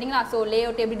பார்க்கலாம் சரிங்களா. ஸோ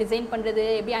லேஅவுட் எப்படி டிசைன் பண்ணுறது,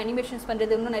 எப்படி அனிமேஷன்ஸ்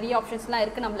பண்ணுறது, இன்னும் நிறைய ஆப்ஷன்ஸ்லாம்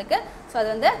இருக்குது நம்மளுக்கு. ஸோ அது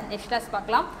வந்து நெக்ஸ்ட் கிளாஸ்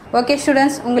பார்க்கலாம். ஓகே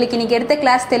ஸ்டூடெண்ட்ஸ், உங்களுக்கு இன்றைக்கி எடுத்த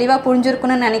கிளாஸ் தெளிவாக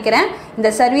புரிஞ்சிருக்குன்னு நினைக்கிறேன். இந்த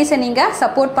சர்வீஸை நீங்கள்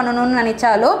சப்போர்ட் பண்ணணும்னு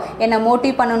நினச்சாலோ, என்னை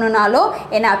மோட்டிவ் பண்ணணுன்னாலோ,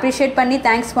 என்னை அப்ரிஷியேட் பண்ணி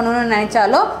தேங்க்ஸ் பண்ணணும்னு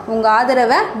நினச்சாலோ, உங்கள்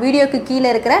ஆதரவை வீடியோக்கு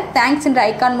கீழே இருக்கிற தேங்க்ஸ்ன்ற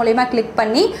ஐக்கான் மூலமா கிளிக்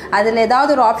பண்ணி அதில்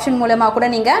ஏதாவது ஒரு ஆப்ஷன் மூலமாக கூட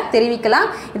நீங்கள் தெரிவிக்கலாம்.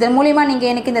 இதன் மூலிமா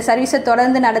நீங்கள் எனக்கு இந்த சர்வீஸை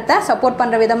தொடர்ந்து நடத்த சப்போர்ட்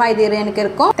பண்ணுற விதமாக இது எனக்கு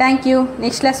இருக்கும். தேங்க்யூ.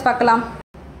 நெக்ஸ்ட் கிளாஸ் பார்க்கலாம்.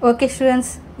 ஓகே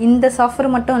ஸ்டூடெண்ட்ஸ், இந்த சாஃப்ட்வேர்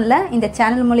மட்டும் இல்லை, இந்த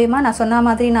சேனல் மூலிமா நான் சொன்ன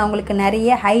மாதிரி நான் உங்களுக்கு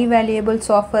நிறைய ஹை வேல்யூபிள்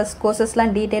சாஃப்ட்வேர்ஸ்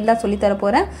கோர்சஸ்லாம் டீட்டெயிலாக சொல்லித்தர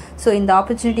போகிறேன். ஸோ இந்த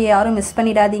ஆப்பர்ச்சுனிட்டியை யாரும் மிஸ்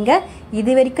பண்ணிடாதீங்க.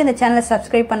 இது வரைக்கும் இந்த சேனலை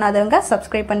சப்ஸ்கிரைப் பண்ணாதவங்க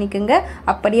சப்ஸ்கிரைப் பண்ணிக்கோங்க.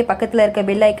 அப்படியே பக்கத்தில் இருக்க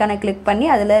பெல் ஐக்கானை கிளிக் பண்ணி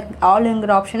அதில்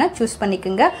ஆளுங்கிற ஆப்ஷனை சூஸ்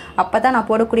பண்ணிக்கோங்க. அப்போ தான் நான்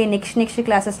போடக்கூடிய நெக்ஸ்ட்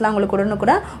கிளாஸஸ்லாம் உங்களுக்கு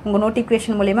உடனுக்குடன் உங்கள்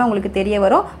நோட்டிஃபிகேஷன் மூலிமா உங்களுக்கு தெரிய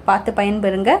வரும். பார்த்து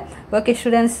பயன்பெறுங்க. ஓகே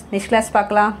ஸ்டூடெண்ட்ஸ், நெக்ஸ்ட் கிளாஸ்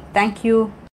பார்க்கலாம். தேங்க்யூ.